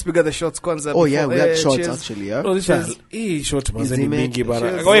it. Yeah? Let's pick the shots kwanza. Oh yeah, we had shots cheers. actually. Yeah. No, this is hii short mazeni Izime. mingi bana.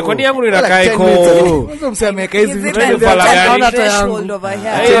 Cheers. Oye, kwani yangu Like inakaa 10 iko minutes ago. Kwanza msee ameweka hizi He's vitu even vya fala hata gani? hata threshold yangu. over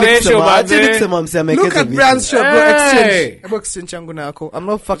Hey, here. ratio, Acheni mazee. kusema msee Look amekeza at vitu. Brand's shot, bro. Hey. Exchange. Hebu exchange yangu na yako. I'm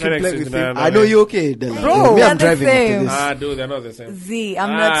not fucking Exchange playing with na- you. na- I know you okay, Della. Bro, Me, they're I'm the driving into same. this. Dude, they're not the same. Z, I'm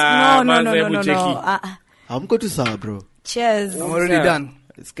not. No. manze, cheki. I'm going to sour, bro. Cheers. I'm already Yeah. done.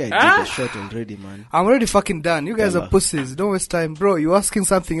 This guy Ah? did a shot already, man. I'm already fucking done. You guys Della. are pussies. Don't waste time. Bro, you're asking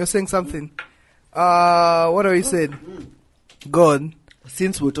something. You're saying something. What are you saying? Go on.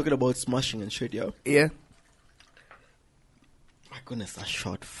 Since we're talking about smashing and shit, yeah. Yeah. My goodness, a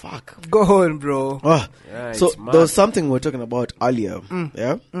shot. Fuck. Go on, bro. Ah, Yeah, so it's mad. there was something we were talking about earlier.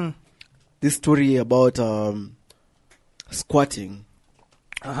 Yeah. This story about squatting.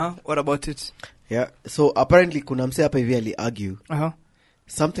 Uh-huh. What about it? Yeah. So apparently kuna mse hapa hivi ali argue Uh-huh.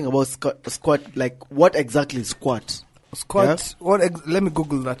 something about squat. Like what exactly is squat? Squat. Yeah. Let me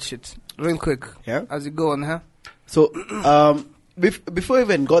Google that shit real quick. Yeah. As you go on, huh? So before I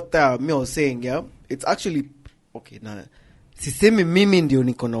even got there, me I was saying, yeah, it's actually okay. Now, sisemi mimi ndio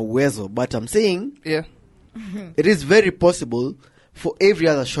niko na uwezo, but I'm saying, yeah, it is very possible for every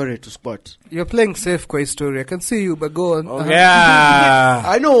other shore to squat. You're playing safe kwa story. I can see you, but go on. Yeah.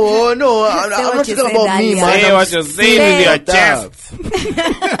 I know, no, I'm not talking about me, man. Say what you're saying with your chest.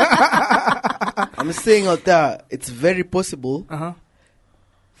 I'm saying out there, it's very possible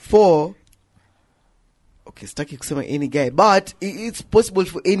for, okay, staki kusema any guy, but it's possible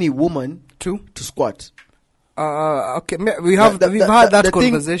for any woman to squat. Okay, we've had that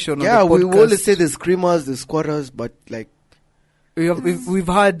conversation. Thing, on the we podcast. always say the screamers, the squatters, but like we've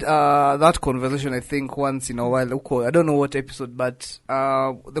had that conversation. I think once in a while. Okay, I don't know what episode, but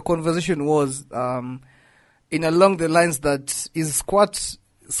the conversation was in along the lines that is squat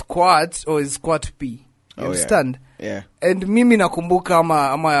or is squat P. You understand? Yeah. And mimi nakumbuka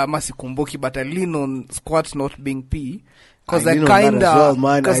ama sikumbuki, but I lean on squat not being P because I kinda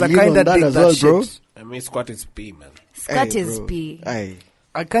dig that shit. Bro. I mean, squat is P, man. Squat is P.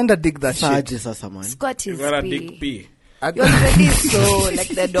 I kinda dig that shit. Squat is You gotta P. dig P. You're already so like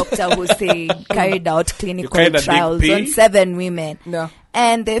the doctor who said carried out clinical trials on 7 women. No.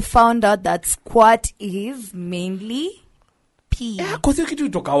 And they found out that squat is mainly P. Yeah, because you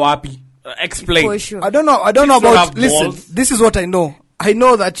can talk wapi. Explain. For sure. I don't know People about, have listen, balls. this is what I know. I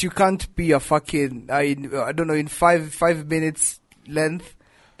know that you can't be a fucking, I don't know, in 5 minutes length.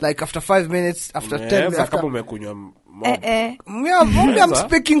 Like after 5 minutes, after 10 minutes. I'm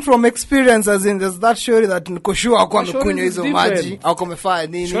speaking from experience, as in there's that story that nikoshua hakuwa amekunywa hizo maji au kumefanya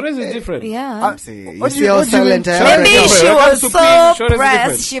nini. Shores is different. Yeah. You see how silent I am? Maybe she was so Sure is pressed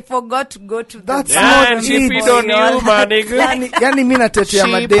different. she forgot to go to the That's bathroom. not she it. peed on you, my nigga. Yani mimi natetea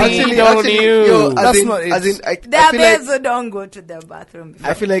She madeni. peed on you. yo, That's as in, not it. as in, I There are feel like, babes who don't go to the bathroom.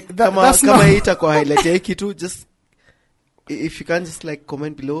 I feel like that's kama not- ita kwa highlight ya hii kitu, just if you can just like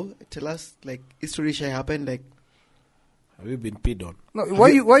comment below, tell us like history shall happen, like Have you been peed on? No, why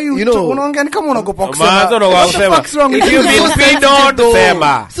you You know- unaongea ni kama unagopa Ma, I don't know what What the I'm fuck's wrong saying. with If you? you've been peed on,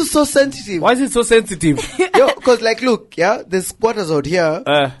 sema. this is so sensitive. Why is it so sensitive? Yo, cause like look, yeah, there's squatters out here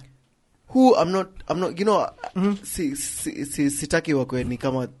who I'm not, you know, sitaki wakwe ni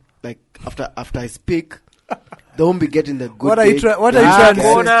kama like after I speak, they won't be getting the good. What are you trying to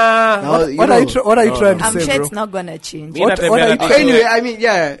say? Now, you What know, are you trying to I'm say, sure bro? it's not gonna change. What are you Anyway, I memean,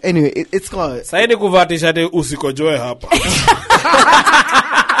 yeah. Anyway, it's called. Saini kuvatisha de usikojoe hapa.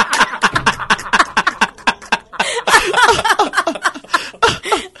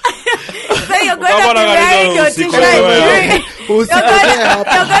 So you're gonna be wearing your t-shirt. You're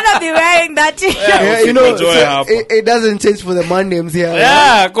gonna be wearing that t-shirt. Yeah, you know, Usikojoe so hapa. it doesn't change for the man names here.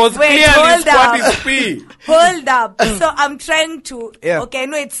 Yeah, because Wait, clearly hold squat up. is P. Hold up. So I'm trying to. Yeah. Okay, I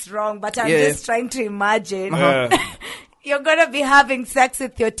know it's wrong, but I'm Yeah. just trying to imagine. Yeah. You're gonna be having sex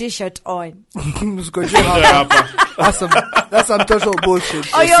with your t-shirt on. Usikojoe hapa. That's some total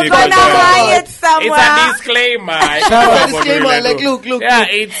bullshit. Or you're Secret gonna joke. buy it It's somewhere. a disclaimer. It's a disclaimer, like, look. Yeah,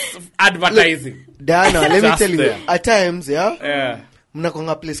 it's advertising. Diana, let me Just tell you, there. at times, yeah, Yeah.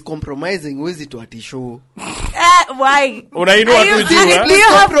 mnakonga place compromising, wezi to ati show. Why? Unainua Are you- tu juu, eh? do you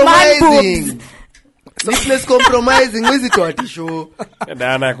have man boobs? Ni place compromising, wezi to ati show.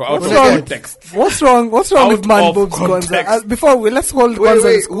 Diana, out of wrong? context. What's wrong Out with man of boobs, context. Kwanza? Before let's hold Wait,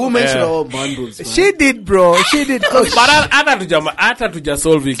 Kwanza's. who mentioned Yeah. our man boobs, man? She did, bro. She did. But hata tuja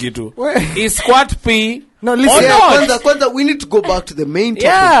solve kitu. Wait. Is squat P? No, listen. Yeah, not? Kwanza, we need to go back to the main topic.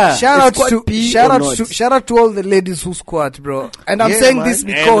 Yeah. Shout out Squat to P shout or out not? to shout out to all the ladies who squat, bro. And I'm Yeah, saying man. this And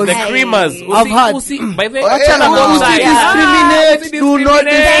because the creamers. I've had- By the way, Hey, achana no, na usi outside. discriminate. Do not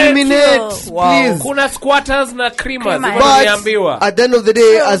discriminate, you. Wow. please. Kuna squatters na creamers. Creamers. Hivyo niliambiwa. But at the end of the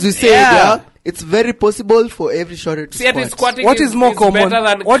day, as we said, Yeah. yeah, it's very possible for every shorter to See, ati squat. squatting What is more common? better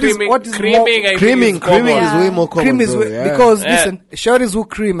than What is- creaming. what is more- Creaming, I think, Creaming is common. is way more common, cream is bro, yeah. because Yeah. listen, shorties who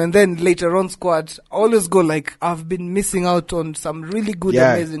cream and then later on squat always go like, I've been missing out on some really good,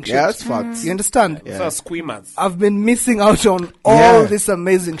 Yeah. amazing shit. Yeah, that's facts. You understand? Yeah. So squeamers. I've been missing out on all Yeah. this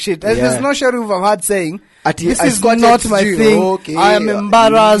amazing shit. And Yeah. there's no shorty who I've had saying, Ati, this I is squatted not my you. thing. Okay. I am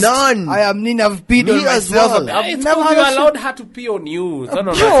embarrassed. None. I am Nina. I've peed Me on as myself. well. I've It's never because had you a shit. allowed her to pee on you. So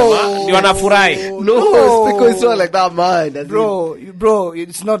no, Bro. you wanafurahi. No, because it's not like that, man. That's Bro,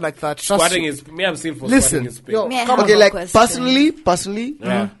 it's not like that. Trust Squatting me. is, me I'm still for Listen, squatting is pain. yo, May I come have okay, a like question? personally,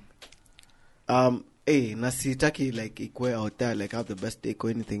 Yeah. nasitaki like ikwe out there like have the best take or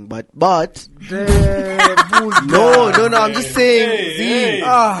anything, but no, I'm just saying, Z,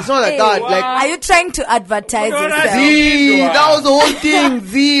 it's not like that. Like, Are you trying to advertise yourself? Z, that was the whole thing.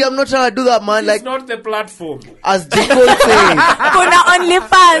 Z, I'm not trying to do that, man. It's Like, not the platform. as J. Cole said, Kuna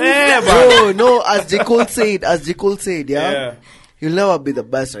OnlyFans. Yeah, but no, as J. Cole said, yeah. yeah. you'll never be the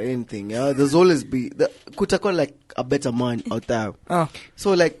best or anything. Yeah, there's always kutakuwa like a better man out there.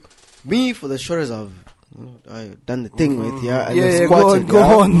 So like me, for the shortest I've done the thing with, and go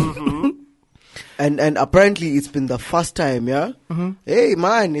on. And apparently it's been the first time, Hey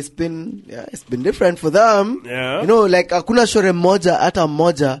man, it's been different for them. Yeah. You know, like hakuna shore moja ata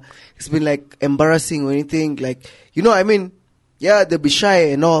moja. It's been like embarrassing or anything. Like, you know, I mean, they'll be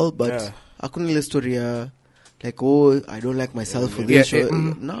shy and all, but hakuna ile story like, oh, I don't like myself for this.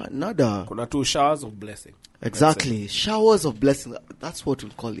 Nada. Kuna two showers of blessing. Exactly. Showers of blessing. That's what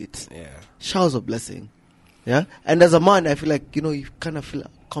we'll call it. Yeah. Showers of blessing. Yeah. And as a man, I feel like, you know, you kind of feel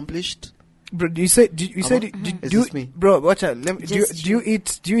accomplished. Bro, do you bro, watch out. Do you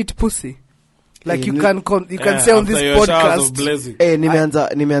eat pussy? Like you can say on this podcast.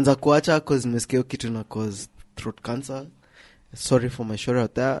 Nimeanza kuacha cause nimesikia kitu na cause throat cancer. Sorry for my shout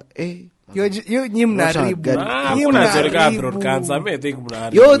out there. You mnaribu.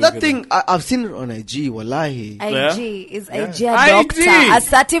 Yo, that thing I've seen it on IG. Wallahi. IG is IG a doctor, a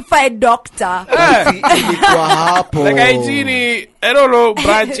certified doctor. Like IG ni I don't know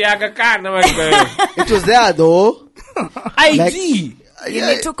branch yaka kana. It was there though. IG. You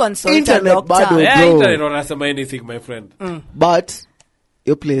need to consult internet a doctor. Bado, Internet don't answer anything, my friend. But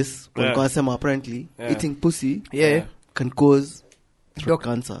your place, apparently eating pussy, can cause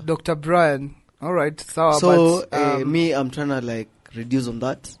cancer. Dr. Brian. All right. So me, I'm trying to like reduce on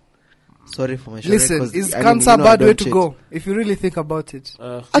that. Sorry for my share. Listen, is cancer a bad way to go? If you really think about it.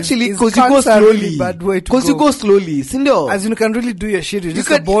 Actually, because you go slowly. Because you go slowly. Sindio. As in, you can really do your shit. You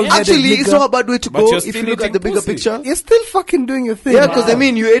can, actually, it's not a bad way to go if you look at the bigger picture. You're still fucking doing your thing. Yeah, because I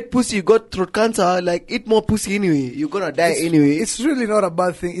mean, you ate pussy, you got throat cancer. Like, eat more pussy anyway. You're gonna die anyway. It's really not a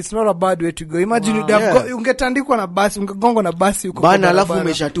bad thing. It's not a bad way to go. Imagine ungetandikwa na basi, ungegonga na basi uko. Bana, alafu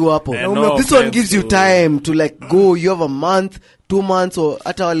umesha tu hapo. This one gives you time to like go. You have a month, 2 months, or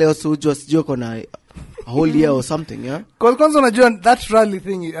hata wale wasujua sijui kona a whole year or something, yeah? Kwanza unajua that rally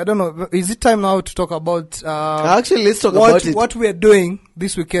thing, I don't know, is it time now to talk about actually, let's talk about it. What we are doing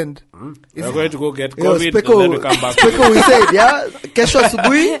this weekend. We're going to go get COVID and then we come back. Speko we said, yeah? Kesho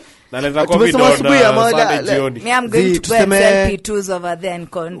asubuhi. Tumesema asubuhi ama me, I'm going to go and sell P2s over there in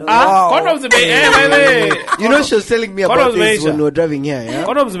condos. Condoms you know, she was telling me about this when we were driving here, yeah?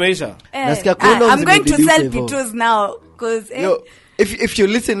 Condoms meisha. I'm going to sell P2s now. Yo, if you're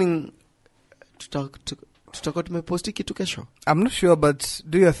listening tutakuwa tumeposti kitu kesho. I'm not sure, but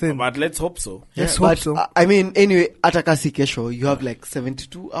do your thing. But let's hope so. Let's hope so. I mean, anyway, atakasi kesho, you have like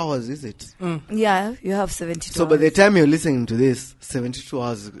 72 hours, is it? Yeah, you have 72 so hours. By the time you're listening to this, 72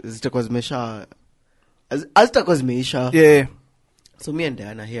 hours zitakuwa zimesha azitakuwa zimeisha. Yeah. So me and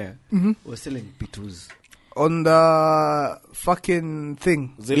Diana here, we're selling P2s. On the fucking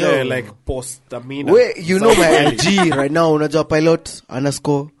thing. Zile like post Tamina. Wait, you know my IG right now, unajua pilot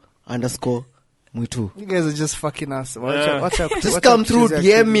 _ Mwitu. You guys are just fucking us. Just come through,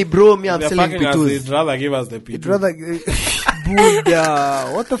 DM me, bro. Me, I'm selling P2s. They'd rather give us the P2s. You'd rather...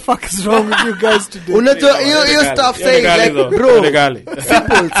 Buddha. What the fuck is wrong with you guys today? Unajua, you stuff saying like, bro,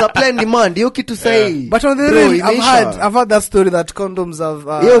 simple, supply and demand. You kitu say. But on the real, I've heard that story that condoms have...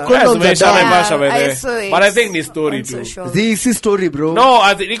 condoms are done. I saw it. But I think this story too. This is story, bro. No,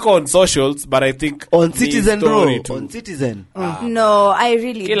 I think on socials, but I think on Citizen, bro. Too. On Citizen. No, I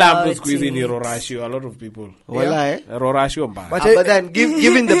really doubt it. Squeezing Rorashio, a lot of people. Rorashio, but then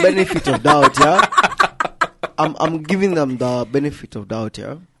giving the benefit of doubt, yeah. I'm giving them the benefit of doubt,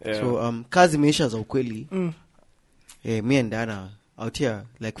 yeah. So kazi meisha za ukweli. Me and Dana out here,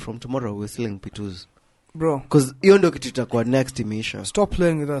 like from tomorrow we're selling P2s. Bro, because hiyo ndio kitu itakuwa next imeisha. Stop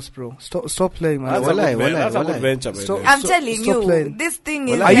playing with us, bro. Stop playing, man. That's a good venture, I'm telling you, this thing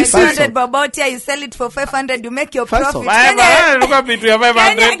is like 100 about here. You sell it for 500, you make your profit. Look at me to your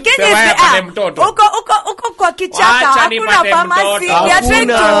 500. Uko kwa kichaka, hakuna pharmacy. We are trying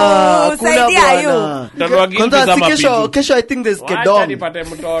to saidia you. Kesho I think there's Kedong.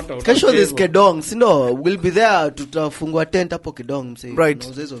 Kesho there's Kedong. Sindo, we'll be there tutafungua tent hapo Kedong. Right.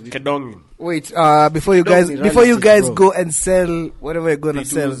 Kedong. Wait, before you guys go and sell whatever you're gonna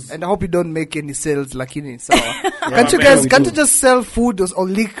sell, and I hope you don't make any sales lakini sawa. Can't you just sell food or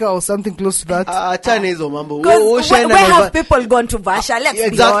liquor or something close to that? Achana hizo mambo. Where have people gone to Vasha?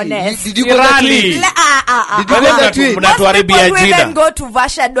 Let's be honest. Did you go that way? Did you go that way? Most people who even go to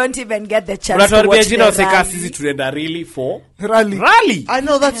Vasha don't even get the chance to watch the rally. Rally. I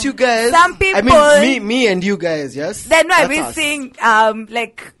know that's you guys. Some people. I mean, me and you guys, yes. Then why we think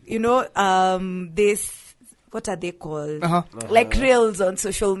like, you know, this, what are they called? Like reels on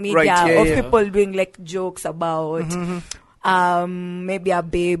social media of people doing like jokes about maybe a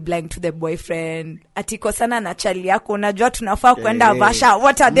babe lying to the boyfriend, atikosana na chali yako, unajua tunafaa kwenda Vasha.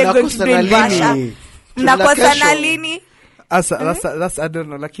 What are they going to do in Vasha? Mnakosana lini? That's I don't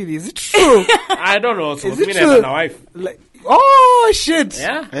know. Lakini, is it true? I don't know. So is it true? true? My wife. Like, oh shit.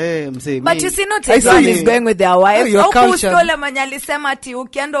 Yeah. Hey, I'm saying. But me. you see, not everyone is going with their wife. Your culture. Ukule manyalisema ati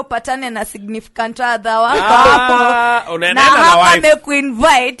ukienda upatane na significant other wako hapo. Na hapa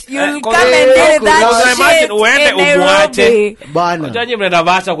amekuinvite, you'll come and do that shit in Nairobi. Bana. Ujaji mnaenda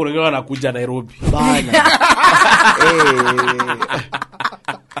Vasha kulingana na kuja Nairobi. Bana.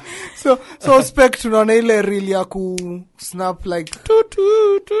 So spec tunaona ile reel ya ku snap like tu.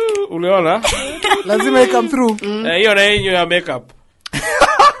 Uliona? Lazima come through. Hiyo na hiyo ya makeup.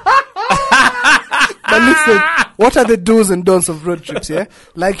 But listen, what are the do's and don'ts of road trips, yeah?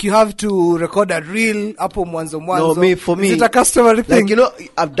 Like you have to record a reel hapo mwanzo. No, for me. Is it a customary thing? Like, you know,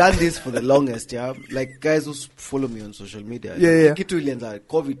 I've done this for the longest, yeah? Like, guys who follow me on social media. Yeah. Kitu ilianza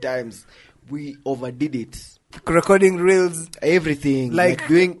COVID times, we overdid it. Recording reels. Everything. Like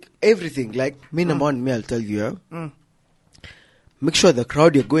doing everything. Like, me number one, I'll tell you, yeah? Make sure the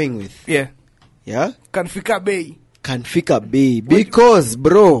crowd you're going with. Yeah. Yeah? Can fika bay. Can fika bay. Because,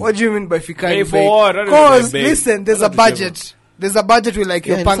 bro. What do you mean by fika bay? For what? Because, listen, there's a budget. There's a budget with like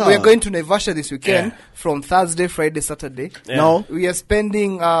Yeah, we are going to Naivasha this weekend from Thursday, Friday, Saturday. Yeah. Now, We are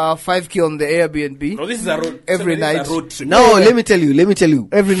spending 5K on the Airbnb. No, this is a road. Every this is night. a road trip. now let me tell you.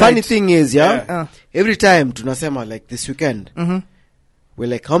 Every Funny night. thing is, yeah? Yeah. Every time, tunasema, like this weekend, we're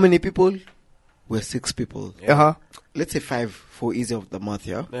like, how many people? We're 6 people. Uh-huh. Let's say 5 for easy of the math,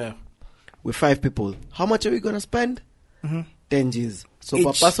 yeah? Yeah. We're 5 people. How much are we going to spend? 10 G's. So per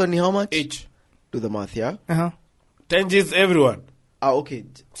Each. person, how much? Each. Do the math, yeah? 10 G's everyone. Okay.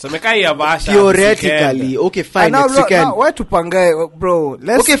 So mekai ya Vasha. Theoretically. Okay, fine. Now, Next weekend. where to pangai, bro?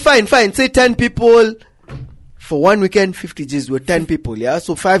 Let's Okay, fine. Say 10 people. For one weekend, 50 G's. We're 10 people, yeah?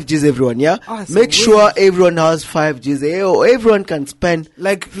 So 5 G's everyone, yeah? That's Make sure everyone has 5 G's. Everyone can spend.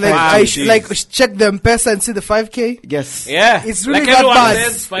 like Jeez. check the M-Pesa and see the 5K. Yes. Yeah. It's really like that everyone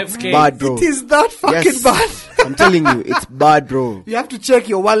bad. says 5K. Bad, bro. It is that fucking Yes. bad. I'm telling you, it's bad, bro. You have to check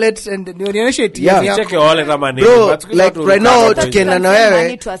your wallet and nionyeshe ATM Yeah. yako. Check your wallet ama nini. Bro, But like tukitaka right now, That's tukienda na transfer wewe,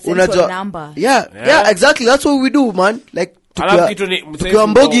 money to a central number. Yeah, exactly. That's what we do, man. Like, Alafu kitu ni tukiwa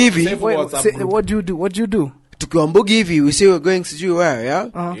Mbogi hivi, save Wait, WhatsApp say, group. what do you do? tukiwa Mbogi hivi, we say we're going sijui where, yeah?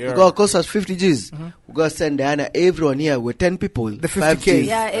 Yeah. We're gonna cost us 50 G's. We're gonna send Diana, everyone here, we're 10 people. The 5 50K. G's.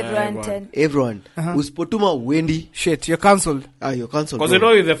 Yeah, everyone 10. Everyone. Usipotuma Wendy. Shit, you're cancelled. You're cancelled. Because you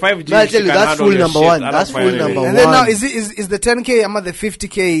know with the 5G, No, I'll tell you, can that's handle full your number shit. one. I That's don't full find number it. And then now, one. is the 10K ama the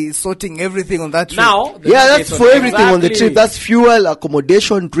 50K sorting everything on that trip? Now, Yeah, that's for everything on the Exactly. trip. That's fuel,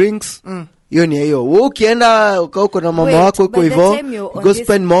 accommodation, drinks. Hiyo ni hiyo. Wewe ukienda uko na mama Wait, wako uko by the hivyo, time you're on go this-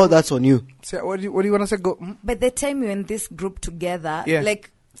 spend more, that's on you. So what do you want to say? Go. By the time you're in this group together, Yeah. like,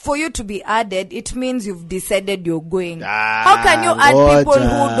 for you to be added, it means you've decided you're going. How can you add ngoja. people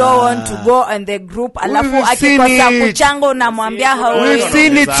who don't want to go on the group? Alafu We've seen akikosa it. kuchanga unamwambia We've hawezi. We've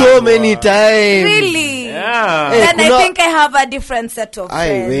seen it so many times. Really? Yeah. Hey, Then kuna- I think I have a different set of Ai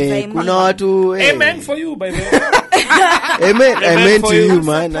friends. we, I kuna mean. watu Amen for you, by the way. Amen for to you. you, I'm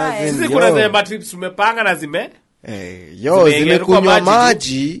man. surprised. As in, Sisi kuna yo. zile matrips tumepanga na zime Zimekunywa kwa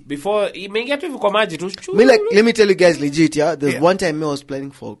maji. tu. Before imeingia tu hivi kwa maji tu. Me like, let me tell you guys legit, yeah. There's Yeah. one time I was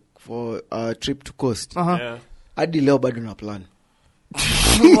planning for a trip to coast. Yeah. Hadi leo bado na plan.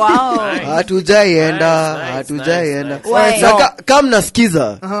 Wow. Hatujaienda, Nice, hatujaienda. nice. Why? Na kama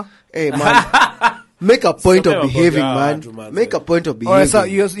mnasikiza. Hey man. Make a point of Something behaving, about man. that, man. Make a point of Alright, so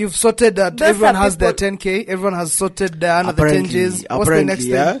behaving. you've sorted that. Those Everyone are has their people- 10K. Everyone has sorted the another 10 Gs. What's the next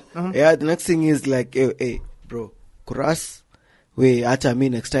yeah? thing? Yeah, the next thing is like, hey, bro, kuras. Wait, acha me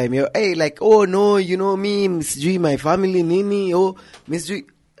next time. Yo, hey, like, oh no, you know me, sijui my family, nini, oh, sijui.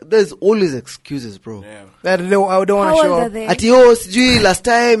 There's always excuses, bro. Yeah. That I don't want How to old show are up. they? Ati, oh, sijui, last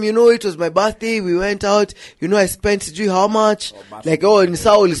time, you know, it was my birthday, we went out, you know, I spent, sijui, how much? Like, oh, in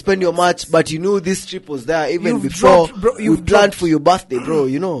Sao, you spend your much, but you know, this trip was there even You've before dropped, bro, we you've planned dropped. for your birthday, bro,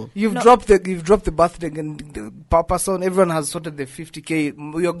 you know. You've dropped the birthday and the person. Everyone has sorted the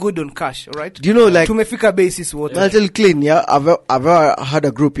 50K. You're good on cash, all right? Do you know, like, Tumefika basis what? I'll tell you clean, yeah. I've ever had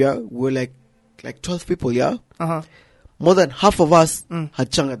a group, yeah. We're like 12 people, yeah. More than half of us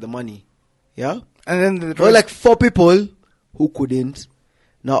had changed the money, yeah. And then the There were like 4 people who couldn't.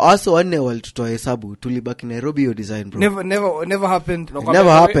 Now also one walitutoa hesabu tulibaki Nairobi your design, bro. never happened. No, It kwa never the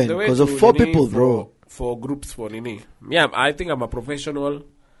way- happened the way because to of 4 nini people, for- bro. For groups for nini. Yeah, I think I'm a professional.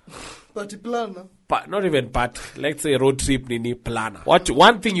 Party planner. Not even part. Let's say road trip nini planner.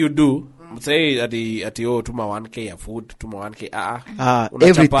 One thing you do Say ati tuma 1k ya food, tuma 1k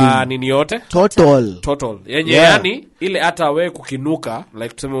everything nini yote total yenye yani ile hata wewe kukinuka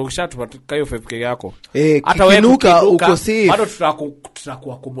like tuseme ukishatuma kayo 5k yako hata wewe kukinuka uko safe, bado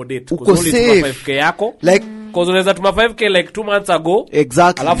tutaku accommodate kwa sababu tuma 5k yako like cause unaweza tuma 5k like 2 months ago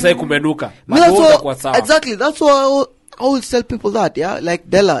exactly, alafu sasa kumenuka exactly. That's why I will tell people that, yeah, like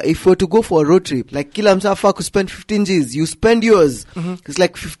Della, if you were to go for a road trip, like kila msafa could spend 15 G's, you spend yours. It's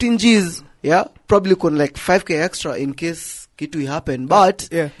like 15 G's, yeah, probably con like 5k extra in case kitu happen, but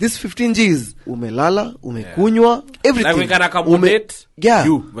this 15 G's umelala, umekunywa, everything. Like we can accommodate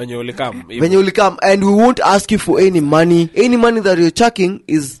you when you will come, and we won't ask you for any money that you're chucking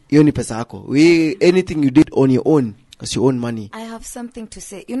is yoni pesa yako. Anything you did on your own. It's your own money. I have something to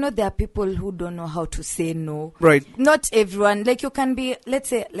say. You know, there are people who don't know how to say no. Right. Not everyone. Like, you can be, let's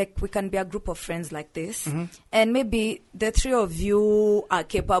say, like, we can be a group of friends like this. And maybe the 3 of you are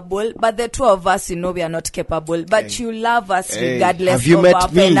capable, but the 2 of us, you know, we are not capable. But you love us regardless of our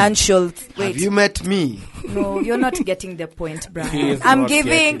financial. Have you met me? No, you're not getting the point, Brian. I'm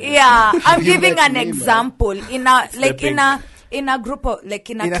giving an example. In a group of, like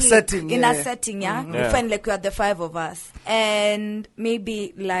in a setting, yeah. You find like we are the 5 of us, and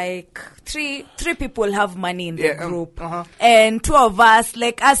maybe like three people have money in the group, and 2 of us,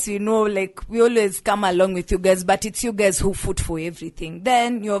 like us, you know, like we always come along with you guys, but it's you guys who foot for everything.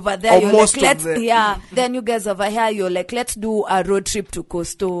 Then you over there, you're like, then you guys over here, you're like, let's do a road trip to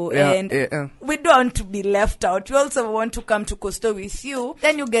Costo, and we don't want to be left out. We also want to come to Costo with you.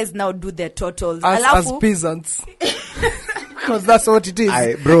 Then you guys now do the totals as peasants. Because that's what it is.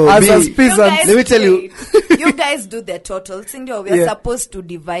 As peasants, let me tell you. You guys do the totals. We're supposed to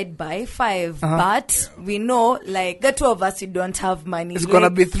divide by 5. But we know, like, the 2 of us, you don't have money. It's going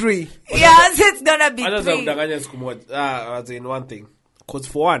to be 3. Yes, it's going to be 3. As in one thing. Because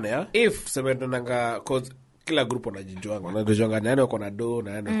for one, if because kila group wanajijuanga nani wako na do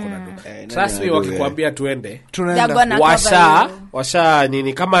na nani wako na do. Trust me, wakikwambia tuende washa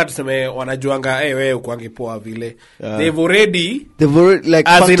nini kama tuseme wanajuanga wewe ukwangi poa vile they've already like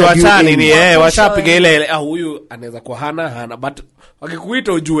as in wacha nini washapiga ile huyu anaweza kwa hana but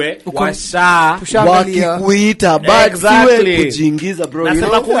wakikuita ujue wakikuita but siwe kujiingiza bro, you know,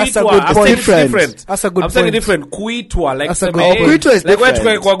 that's a good point. That's a good point. Different kuitwa like kuitwa is like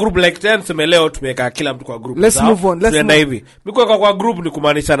wewe kwa group like 10 tuseme leo tumeka kila mtu kwa group. Let's move on. Hivi miko kwa group ni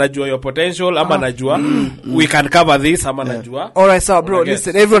kumaanisha najua your potential ama najua we can cover this ama najua. All right, so bro,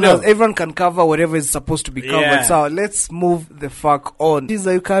 listen, everyone can cover whatever is supposed to be covered. So let's move the fuck on. These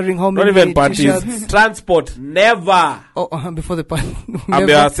are you carrying how many? Not even parties. Transport never. Before the party.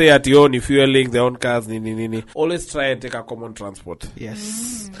 I say at your own fueling their own cars nini. Always try and take a common transport.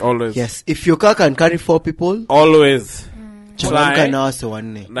 Yes. Always. Yes. If your car can carry 4 people, always. That's a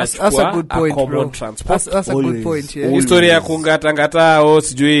good point, bro. That's a good point, yeah. Historia ya kungata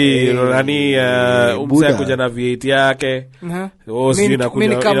sijui nani umse kuja na V8 yake. Sijui nakuja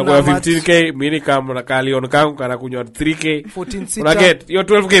 15k, mini kam na kalion kangu kana kunywa 3k. 14 seater. Unaget, your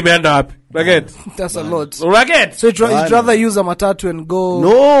 12k imeenda wapi? Unaget? That's a lot. Unaget? So you'd rather use a matatu and go.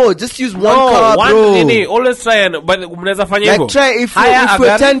 No, just use one car, bro. Always try and but mnaweza fanya hivyo. Like try if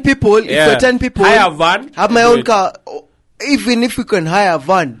we're 10 people, hire a van, have my own car. Even if we can hire a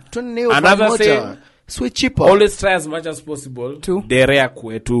van, another thing, switch cheaper. Always try as much as possible to derea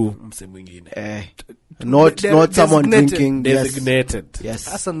kwetu mse mwingine. Not someone drinking. Designated. Yes.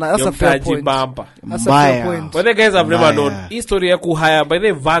 That's a fair point. That's a fair point. But the guys have never known history ya kuhire by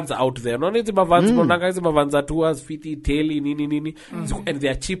the vans out there. No need to vans, no vans are tours, fiti, taili, nini. And they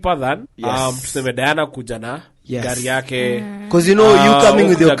are cheaper than tuseme Diana kujana. Yes. Gari yake. Because you know you coming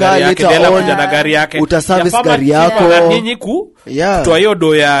with your car later on gari yake utaservice gari yako nyinyi kutoa hiyo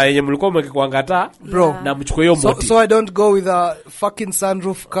do ya yenye mlikuwa mkikwangata bro na mchukue hiyo moti. So I don't go with a fucking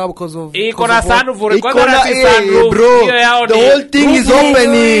sunroof car because of iko na sunroof bro. The whole thing is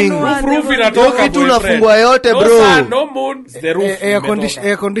opening. Roof inatoka kitu nafungua yote bro. No moon the roof.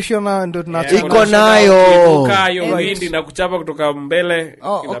 Air conditioner ndo tunacho. Iko nayo. Hiyo wind na kuchapa kutoka mbele.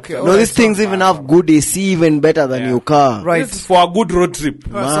 No, these things even have good AC, even better than your car. Right. This is for a good road trip.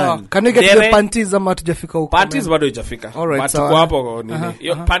 So, can we get the panties ama tujafika huko? Panties bado hujafika. But kwa hapo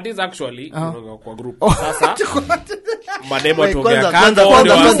nini? Panties actually kwa group. Sasa mademo tuongea kando.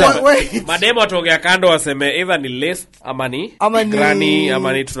 Mademo tuongea kando waseme either ni list ama ni granny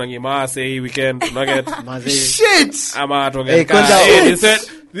ama ni tunangima say weekend tunaget. Shit. Ama tuongea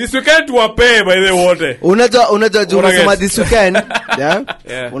this weekend to pay by the water. Unajua umesema this weekend, yeah?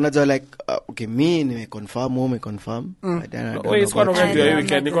 Unajua like Okay, me nimeconfirm, umeconfirm. Wewe sikuwa naongea juu ya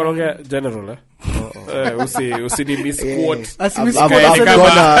weekend, niko naongea general usini misquote.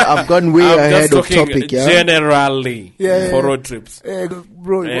 I've gone way ahead of topic, yeah. Generally for road trips.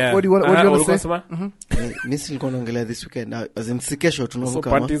 Bro, what do you want to say? Mimi nilikuwa naongelea this weekend. As in sikesho tunavuka.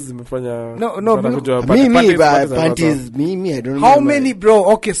 So parties zimefanya panties, me I don't know. How many,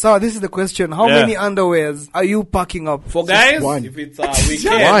 bro? Okay, so this is the question. How many underwears are you packing up? For guys, one. if it's a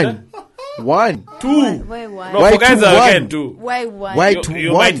weekend. One. Two. Why one? No, for guys again two. Why one? Why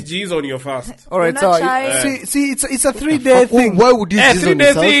you might G's on your fast. All right, so see, it's a 3-day thing. Why would you G's on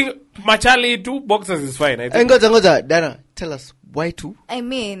yourself? 3-day thing. Machali 2 boxes is fine. I think. Ngoja, Dana, tell us why 2? I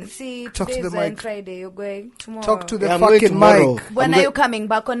mean, see, today's on Friday. You're going tomorrow. Talk to the fucking mic. When are you coming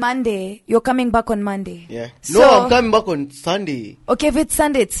back on Monday? You're coming back on Monday. Yeah. No, I'm coming back on Sunday. Okay, if it's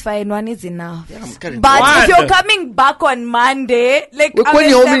Sunday, it's fine. One is enough. Yeah, I'm but if you're coming back on Monday, like how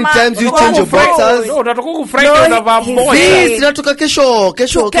many times you change your boxers? No, natoka Friday unavaa moja. This tunatoka kesho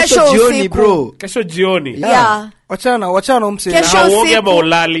jioni, bro. Kesho jioni. Yeah. Wachana umse. Hauoge ama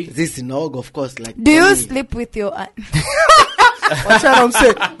ulali. This is nog, of course, like. Do you sleep with your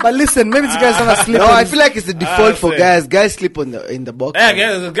but listen, maybe these guys don't sleep. No, I feel like it's the default for guys. Guys sleep in the box.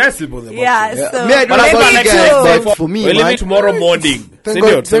 Yeah, guys sleep on the box. Yeah, so me, I don't know about guys, but for me, we'll leave it tomorrow morning.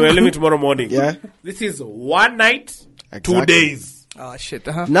 We'll leave it tomorrow morning. Yeah. This is 1 night, 2 days. Oh shit.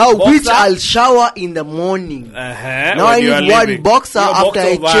 Now, boxer, which I'll shower in the morning. Now I need one boxer after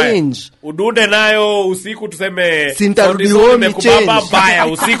I change. Udude nayo usiku tuseme. Sintarudi home change. Baya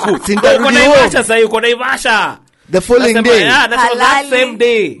usiku. Sintarudi home. Sasa yuko Naivasha. The following day. Yeah, that's that same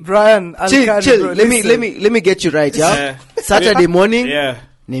day. Brian, chill. Bro, let me get you right, yeah. Saturday morning. Yeah.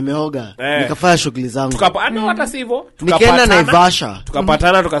 Nimeoga. Nikafanya shughuli zangu. Hata sivyo. Nikaenda Naivasha.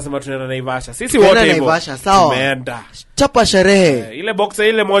 Tukapatana tukasema tunaenda Naivasha. Sisi wote hivyo. Naivasha, sawa. Tumeenda. Chapa sherehe. Ile boxer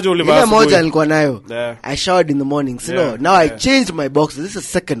ile moja ulivaa. Ile moja nilikuwa nayo. I showered in the morning. So now I changed my boxer. This is the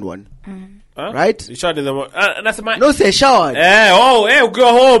second one. Right? You showered in the morning. No, say showered.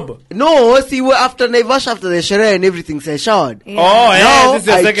 Ukiwa home. No, see, after Naivasha, after the sherehe and everything, say showered. Yeah. Now this is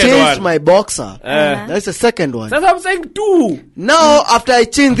the I second changed one. my boxer. That's the second one. That's what I'm saying 2. Now, after I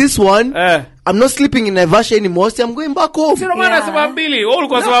change this one, I'm not sleeping in Naivasha anymore, so I'm going back home. Sio maana sema 2,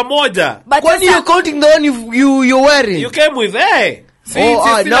 ulikuwa sema moja. When you're counting the one you're wearing? You came with, See,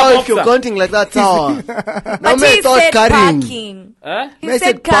 now if you're counting like that, tower. But he said parking. He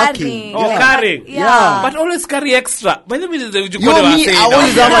said carrying. Carrying. Yeah. But always carry extra. By the way, I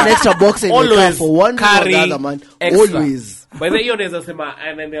always have an extra box in the car for one carry or the other, man. Extra. Always. By the way, you naweza sema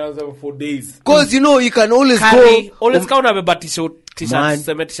and then there was for days. Because you can always carry, go. Always count unabeba t-shirt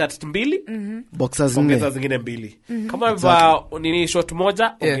 2. Boxers ongeza zingine 2. Kama unabeba nini short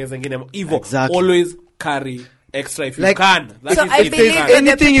moja, ongeza zingine hivyo. Always carry extra if you can. So I believe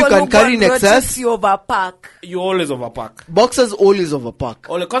anything you can carry in excess, you overpack. You always overpack. Boxers always overpack.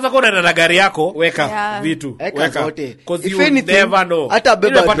 Kwanza kwa unaenda na gari yako, weka vitu. Weka. Because you never know. Hata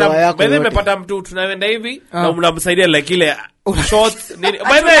beba drawer yako. By the way, nimepata mtu tunaenda hivi na mnamsaidia like ile shorts nini.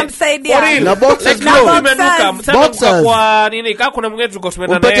 By the way, na boxers boxers kwa nini kama kuna mwingine tulikuwa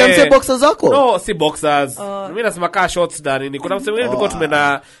tumeenda naye. Umpatie mse boxers zako? No, si boxers. Mimi nasema kaa shorts da nini. Kuna mse mwingine tulikuwa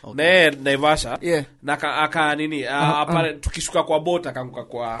tumeenda naye Naivasha. Na aka nini pale tukishuka kwa boat akanguka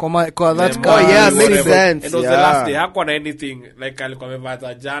kwa that car. Yeah, makes sense. And was the last day hakuwa na anything like alikuwa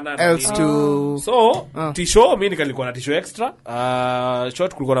amevaa jana na else to so t-shirt mimi nilikuwa na t-shirt extra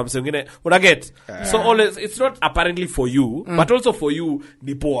short kulikuwa na mse mwingine una get so always it's not apparently for you but also for you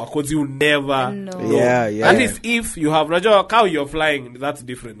ni poa because you never know. That is if you have unajua how you're flying that's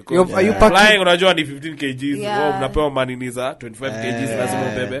different. Are you flying unajua ni 15 kgs mnapewa manini za 25 kgs lazima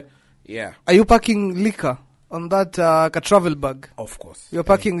ubebe. Are you packing liquor on that travel bag? Of course. You're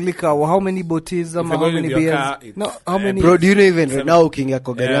packing liquor. How many bottles? How many beers? No, how many? Bro, do you know even right now ukiingia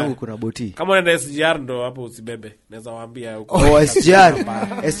kwa gari yangu kuna boti. Kama unaenda SGR ndo hapo usibebe. Naweza waambia huko.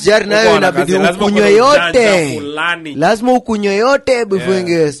 SGR nayo inabidi ukunywe yote. Lazima ukunywe yote before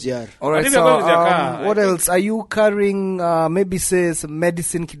ingie SGR. Alright, so what else? Are you carrying maybe say some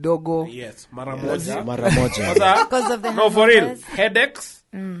medicine kidogo? Yes, mara moja. Because of the no, for real. Headaches.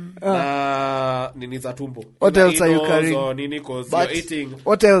 Nini za tumbo. What else are you carrying? So nini cause you're eating.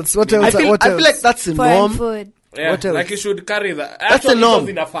 What else? I feel like that's a norm. Yeah, what else? Like you should carry that. That's a norm.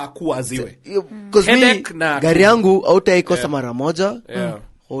 Zinafaa kuwa ziwe. Because me gari yangu hautaikosa mara moja.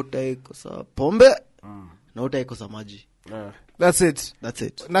 Hautaikosa pombe na hautaikosa maji. That's it.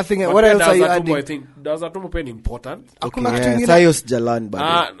 Nothing. But what else are you adding? I think does that pen important. Hakuna kitu kingine. Sayos jalan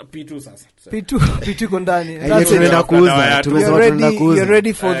bado. P2 sasa. P2 iko ndani. Tumeenda kuuza. You're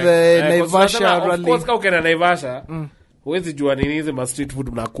ready for the Naivasha rally. Of course kama ukienda Naivasha huwezi jua nini hizi ma street food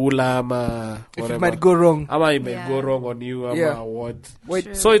unakula ama if it might go wrong ama it might go wrong on you ama what.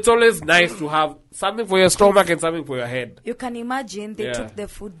 Wait. So it's always nice to have something for your stomach and something for your head. You can imagine they took the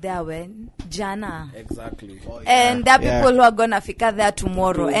food there when jana. Exactly. And there are people who are gonna fika there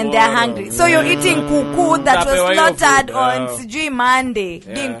tomorrow and they're hungry. So you're eating kuku that was slaughtered on sijui Monday,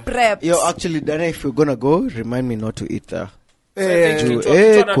 being prepped. Yo, actually, Dana, if you're gonna go, remind me not to eat there. Well,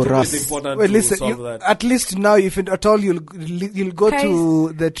 listen, at least now, if at all you'll go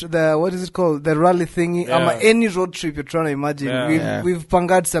to the what is it called, the rally thingy, any road trip you're trying to imagine. We've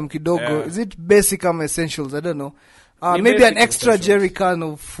pangad some kidogo. Is it basic essentials? I don't know. Maybe an extra jerry can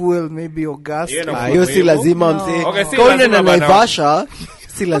of fuel, maybe, or gas. Yo si lazima mse. Kauna na Naivasha,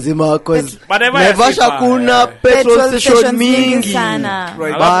 si lazima cause Naivasha kuna petrol station mingi sana.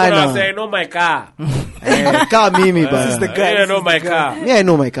 Right. Bana. I know my car. Car mimi bana. I know my car. Yeah, I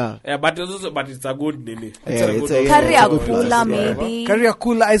know my car. Yeah, but it's a good nini. Carrier cooler maybe. Carrier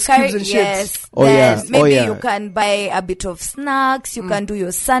cooler, ice cubes and shit. Yes. Maybe you can buy a bit of snacks. You can do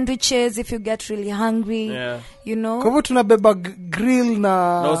your sandwiches if you get really hungry. Yeah. You know. Kwa hivyo tunabeba grill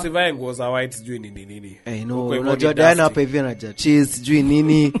na usivae nguo za white sijui nini. No, unajua Diana hapa hivi anaja cheese sijui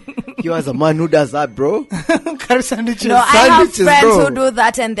nini. You as a man who does that, bro. Curry sandwiches. No, I have friends who do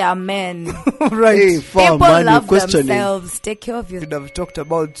that and they are men. Right. Hey, people love themselves. Take care of you. Should have talked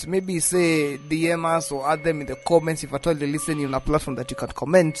about, maybe say DM us or add them in the comments if at all you're listening on a platform that you can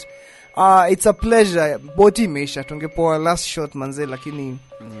comment. It's a pleasure. Boti meisha tungepoa last shot manze, lakini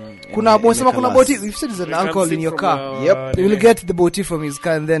kuna boti. If you said there's an alcohol in your car, you will get the boti from his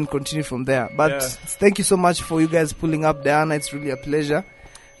car and then continue from there. But thank you so much for you guys pulling up, Diana. It's really a pleasure.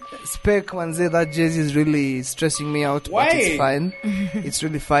 Spec manze, that Jay-Z is really stressing me out. Why? But it's fine. It's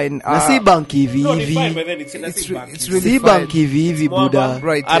really fine. Nasi banki hivi. It's really si banki hivi Buddha.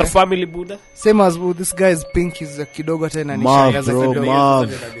 Right. Our family Buddha. Same as this guy's pink is kidogo tena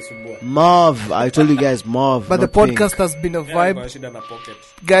Marv. I told you guys Marv. But the podcast has been a vibe.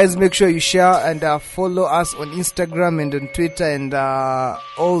 Guys, make sure you share and follow us on Instagram and on Twitter and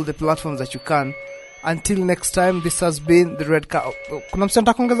all the platforms that you can. Until next time, this has been the Red Cow. Kuna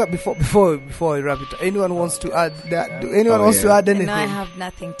msanta kuongeza before I wrap it. Anyone wants to add that? Anyone wants to add anything? No, I have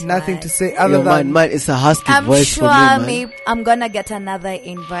nothing to say other than man, it's a husky I'm voice sure for me, maybe I'm gonna get another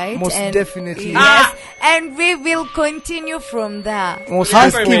invite. Most definitely. Yes, and we will continue from there. Most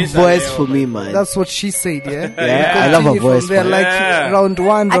husky voice for me, man. That's what she said, yeah? I love her voice. From there, like round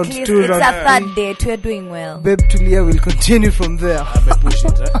 1, round 2, it's round 3. It's a third date. We're doing well. Babe Tulia will continue from there.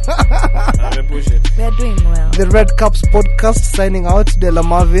 Push it. We're doing well. The Red Cups podcast signing out. Dela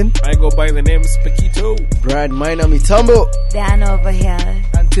Marvin. I go by the name Spekito. Brad Minor Mitambo. Diana over here.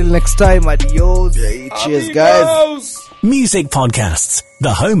 Until next time, adios. Cheers, guys. Music Podcasts,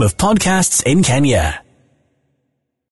 the home of podcasts in Kenya.